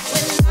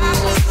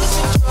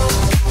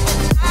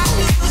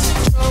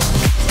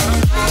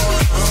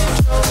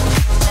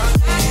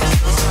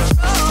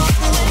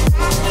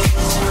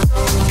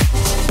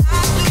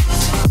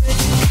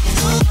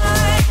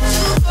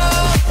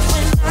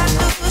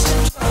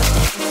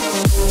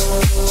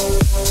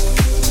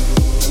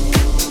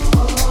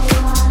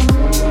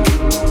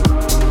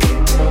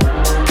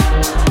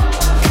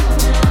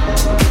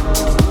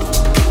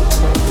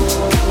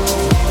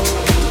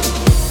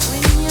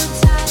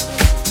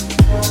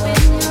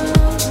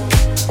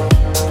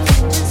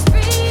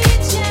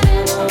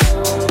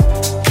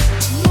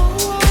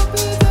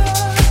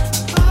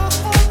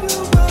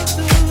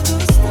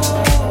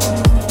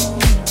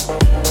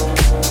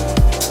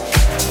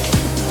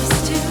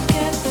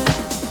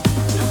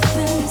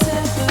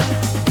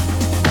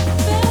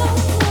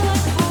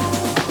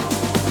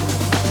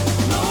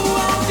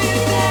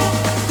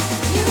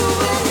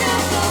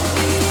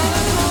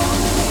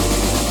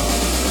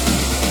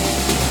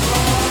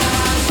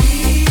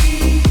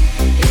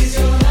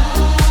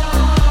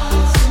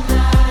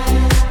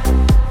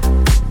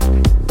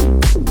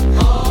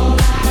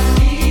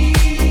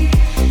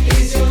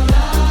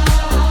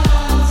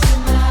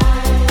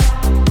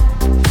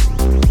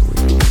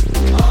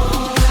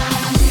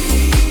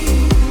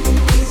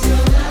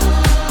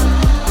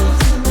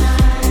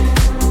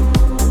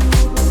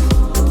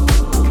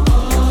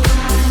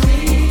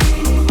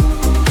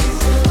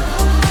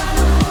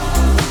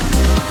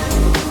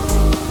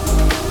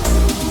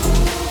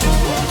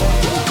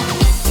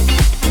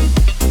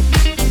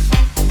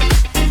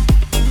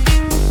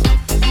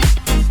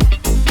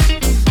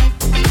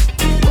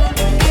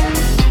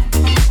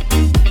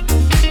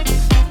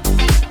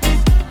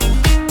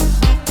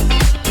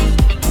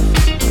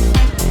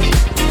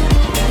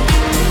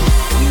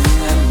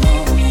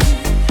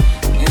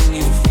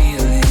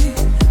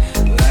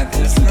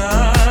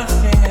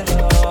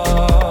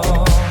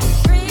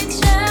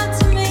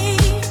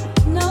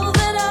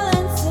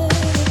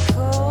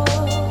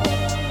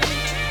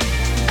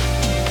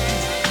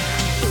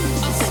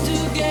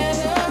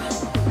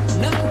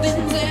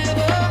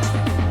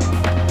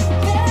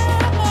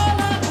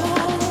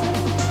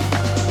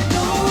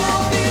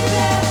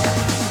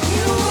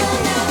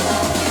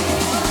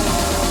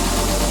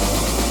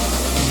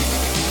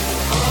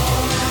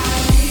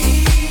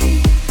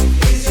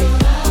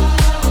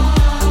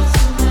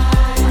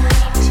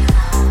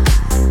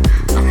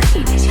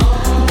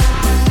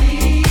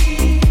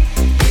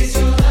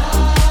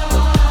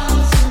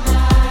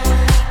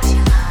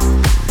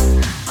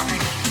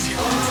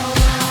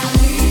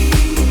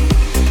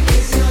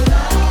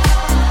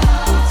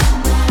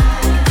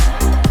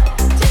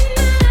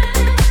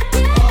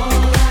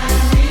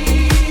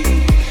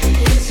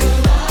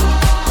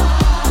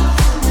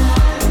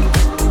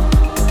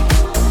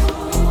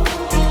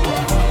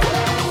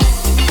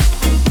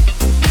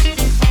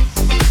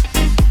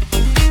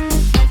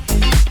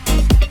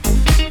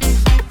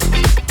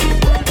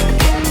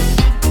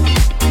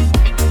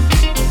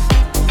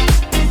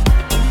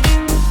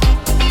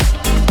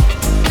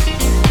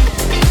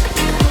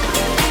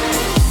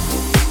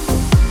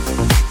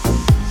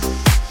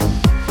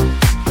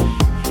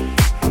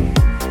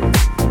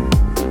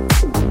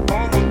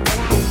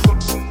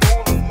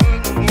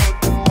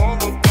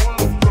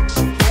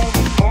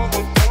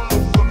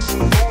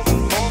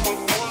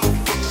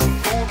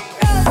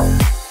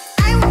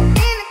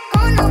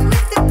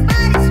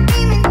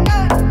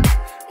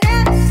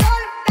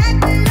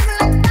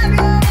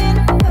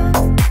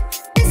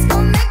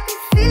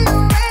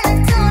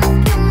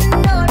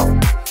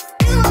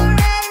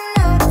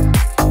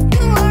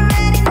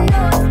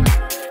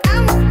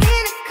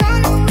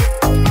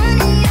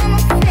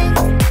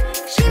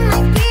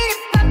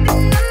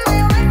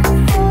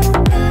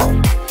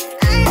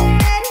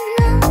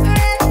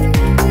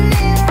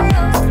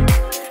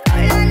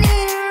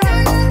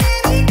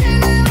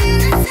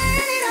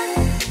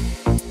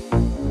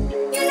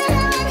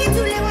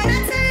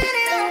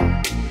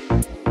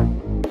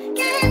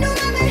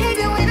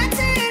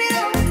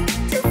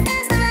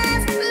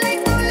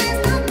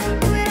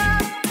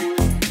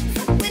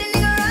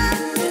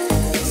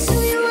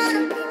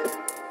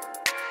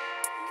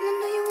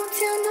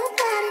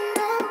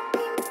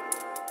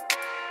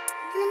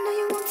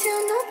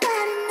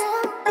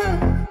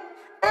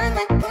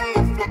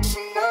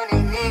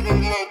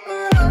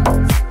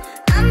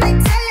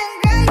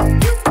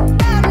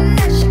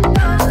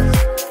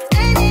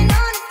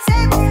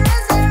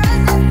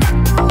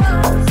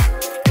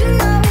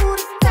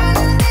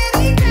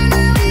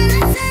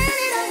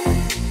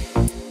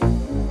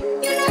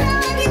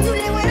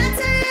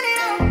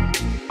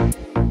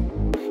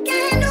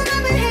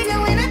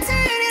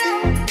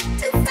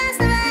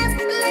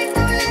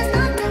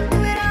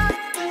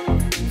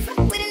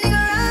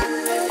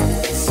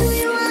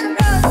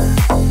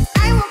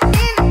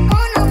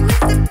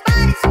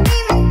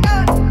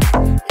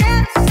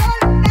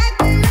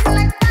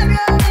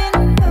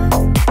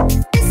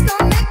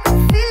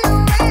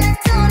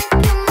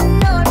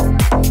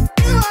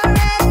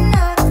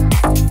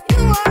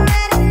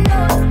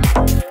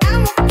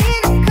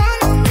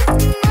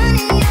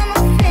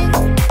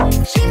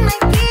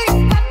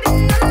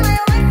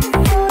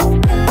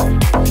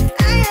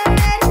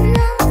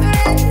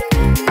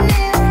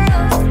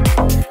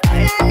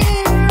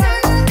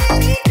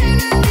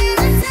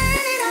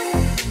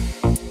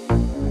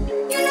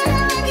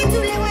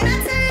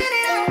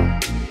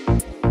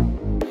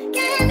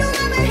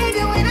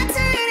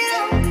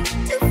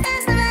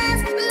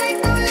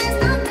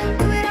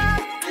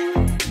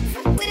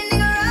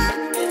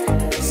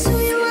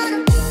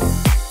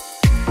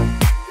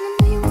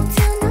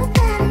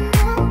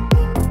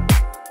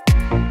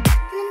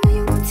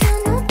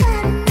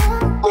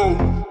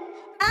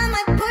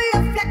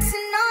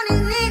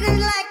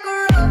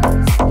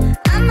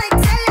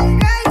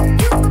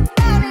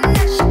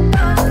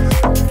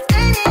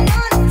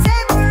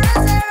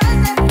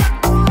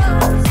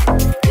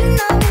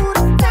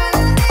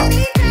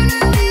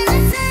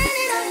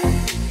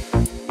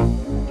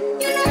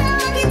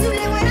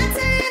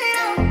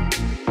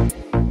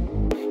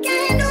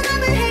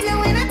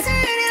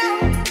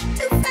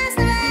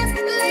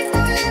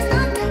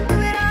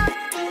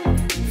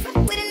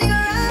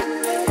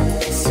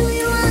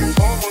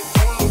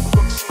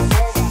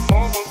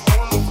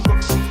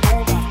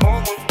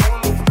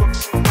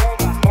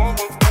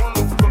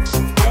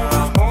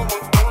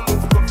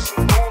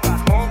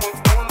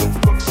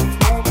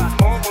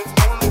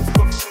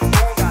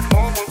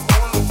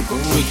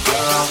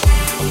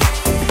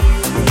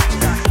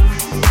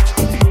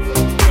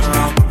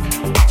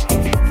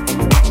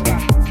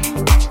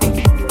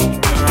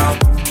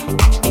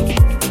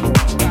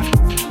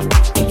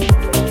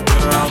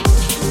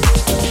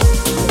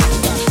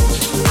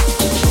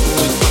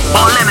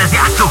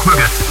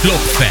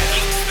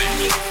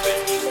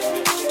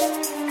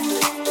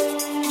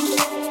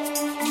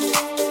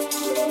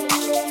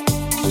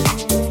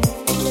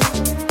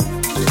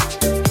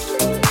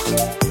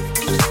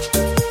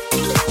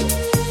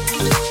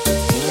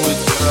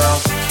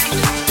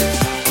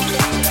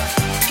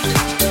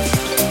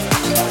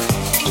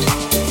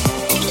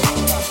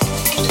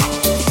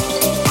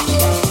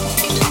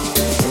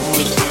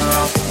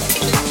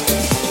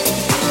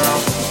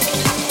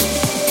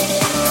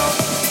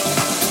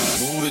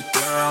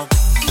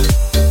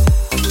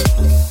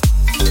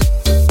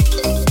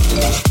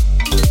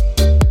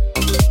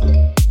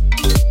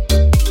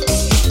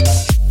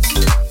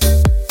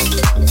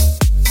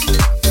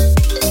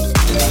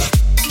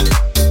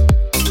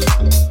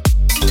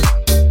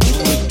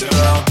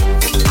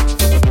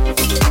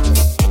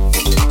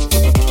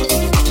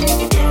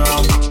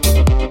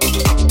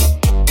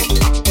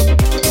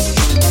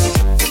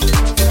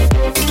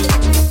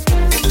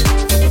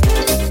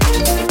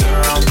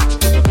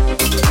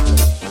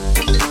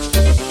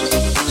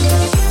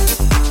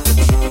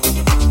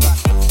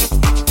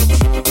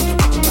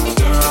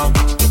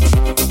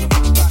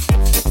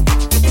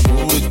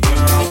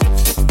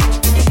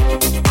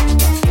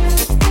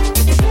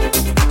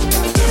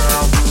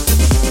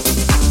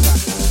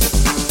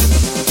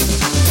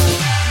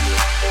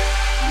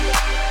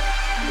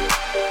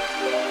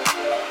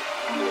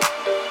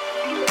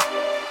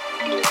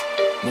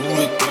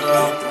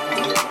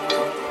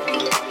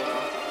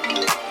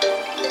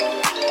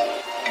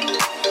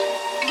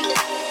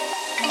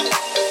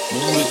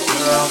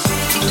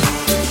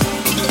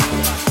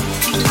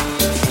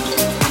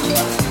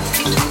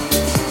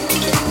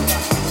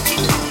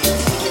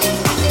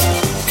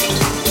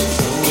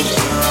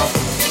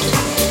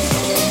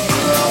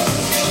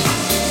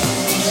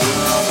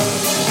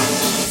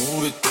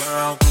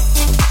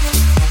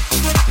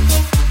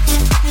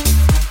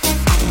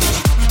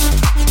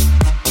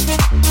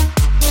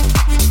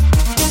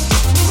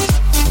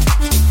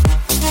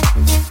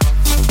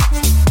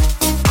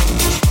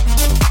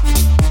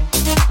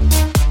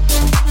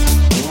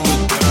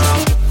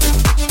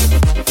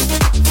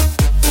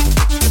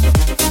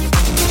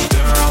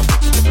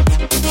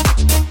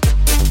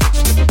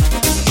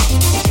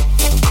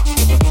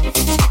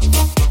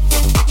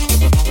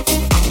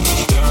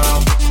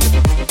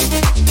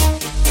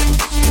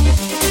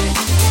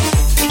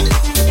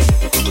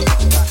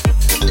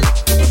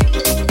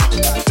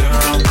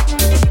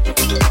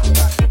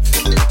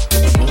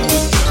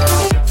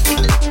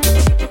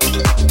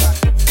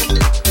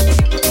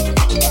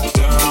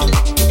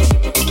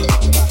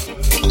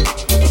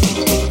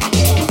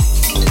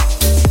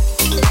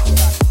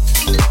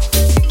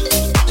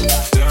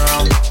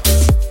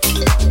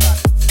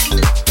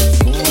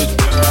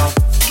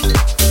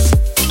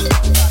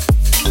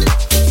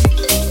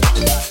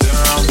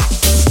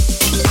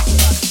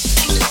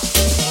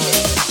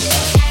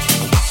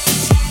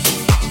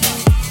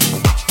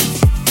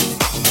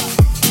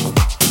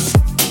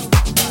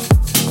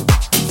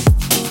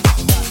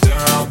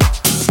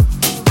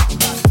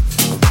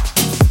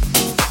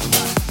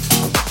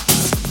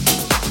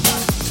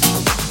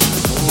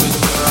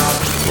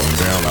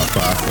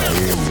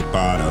ele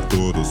para,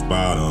 todos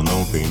param.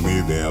 Não tem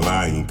medo,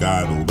 ela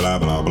encara o blá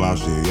blá blá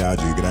cheia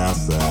de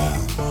graça.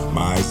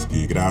 Mais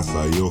que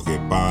graça eu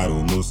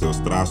reparo nos seus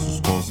traços,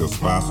 com seus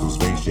passos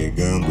vem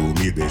chegando,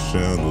 me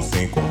deixando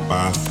sem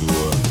compasso.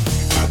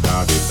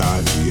 Cada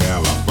detalhe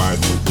ela faz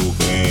muito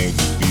bem,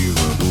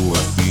 desfilando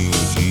assim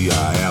um dia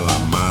ela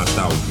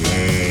mata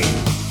alguém.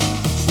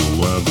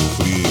 Suando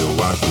frio,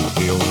 eu acho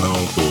que eu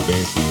não tô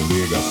bem, se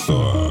liga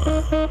só.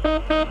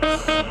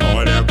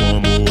 Olha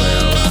como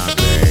ela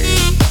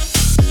vem.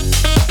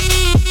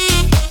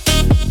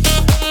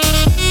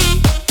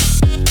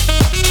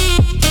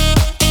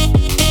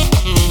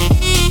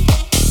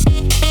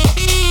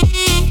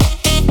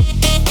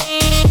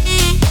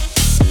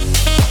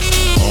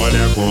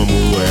 Olha como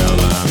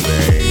ela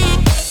vem.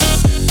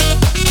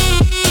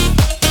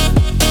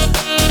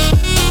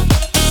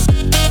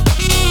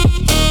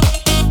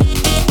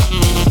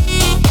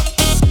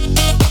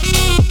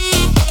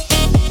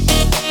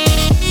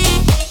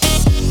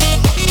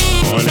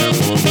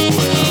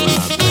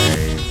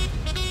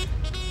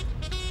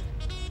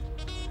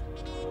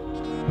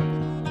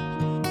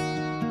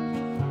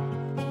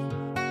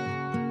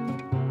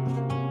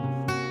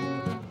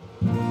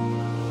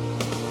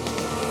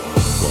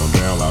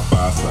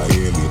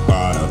 Ele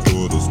para,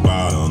 todos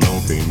param,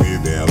 não tem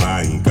medo,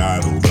 ela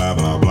encara o blá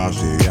blá blá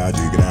cheia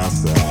de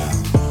graça.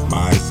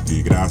 Mais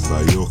que graça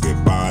eu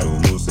reparo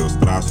nos seus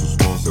traços,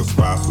 com seus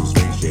passos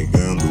vem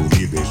chegando,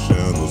 me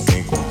deixando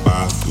sem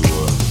compasso.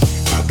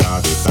 Cada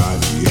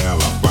detalhe ela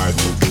faz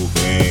muito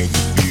bem,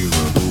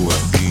 desfilando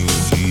assim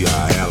um dia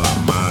ela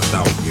mata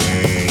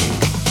alguém.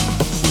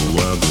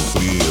 Suando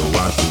frio, eu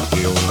acho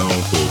que eu não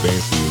tô bem,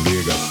 se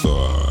liga só.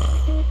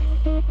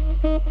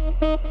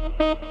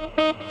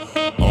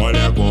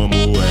 Olha como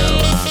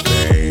ela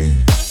vem.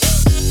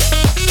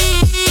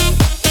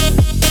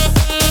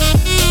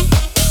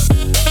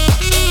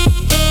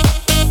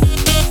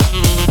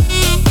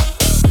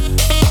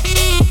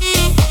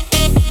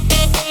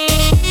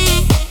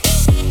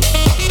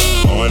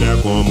 Olha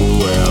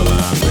como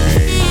ela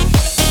vem.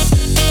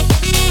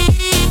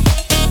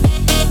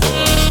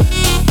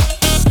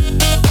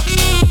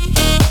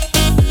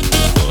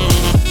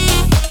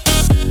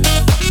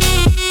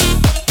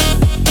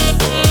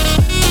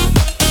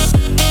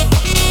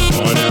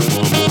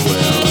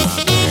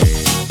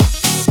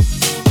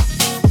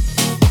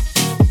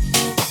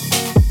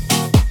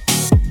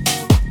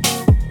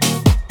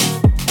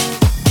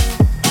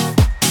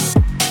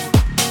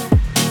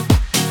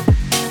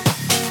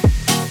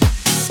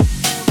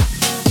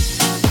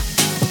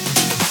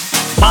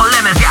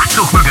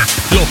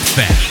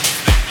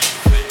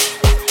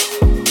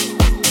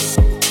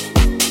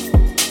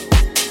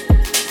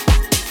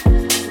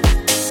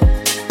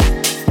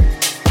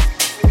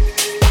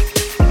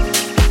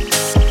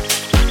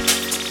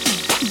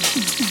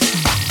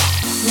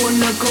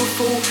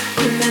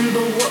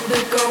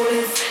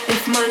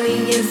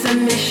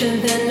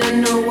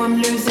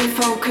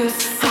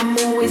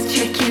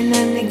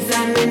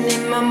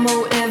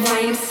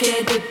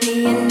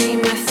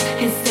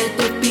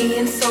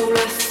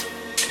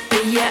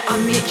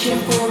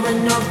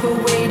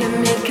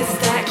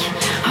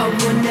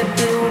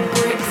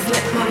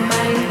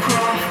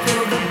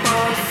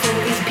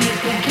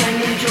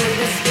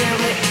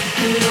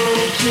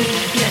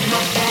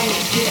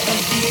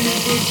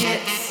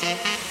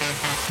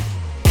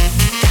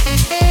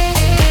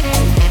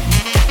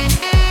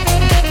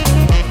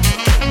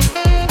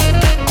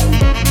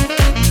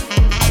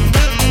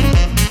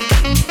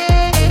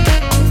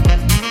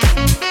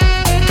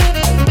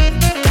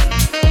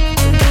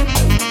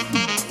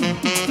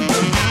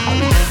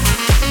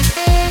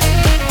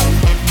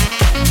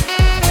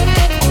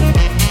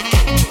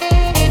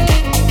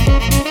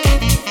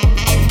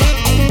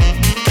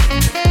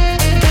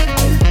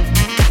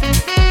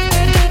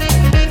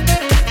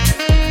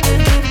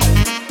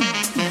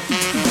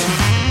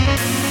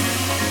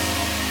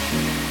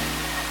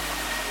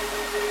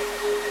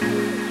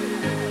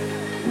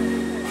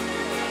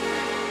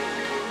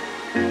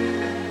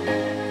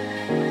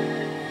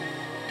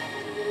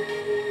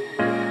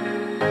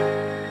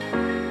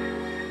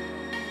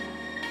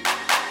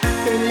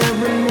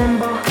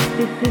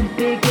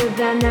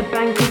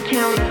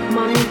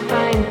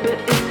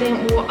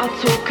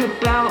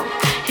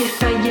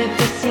 If I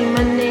ever see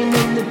my name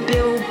on the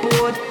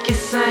billboard,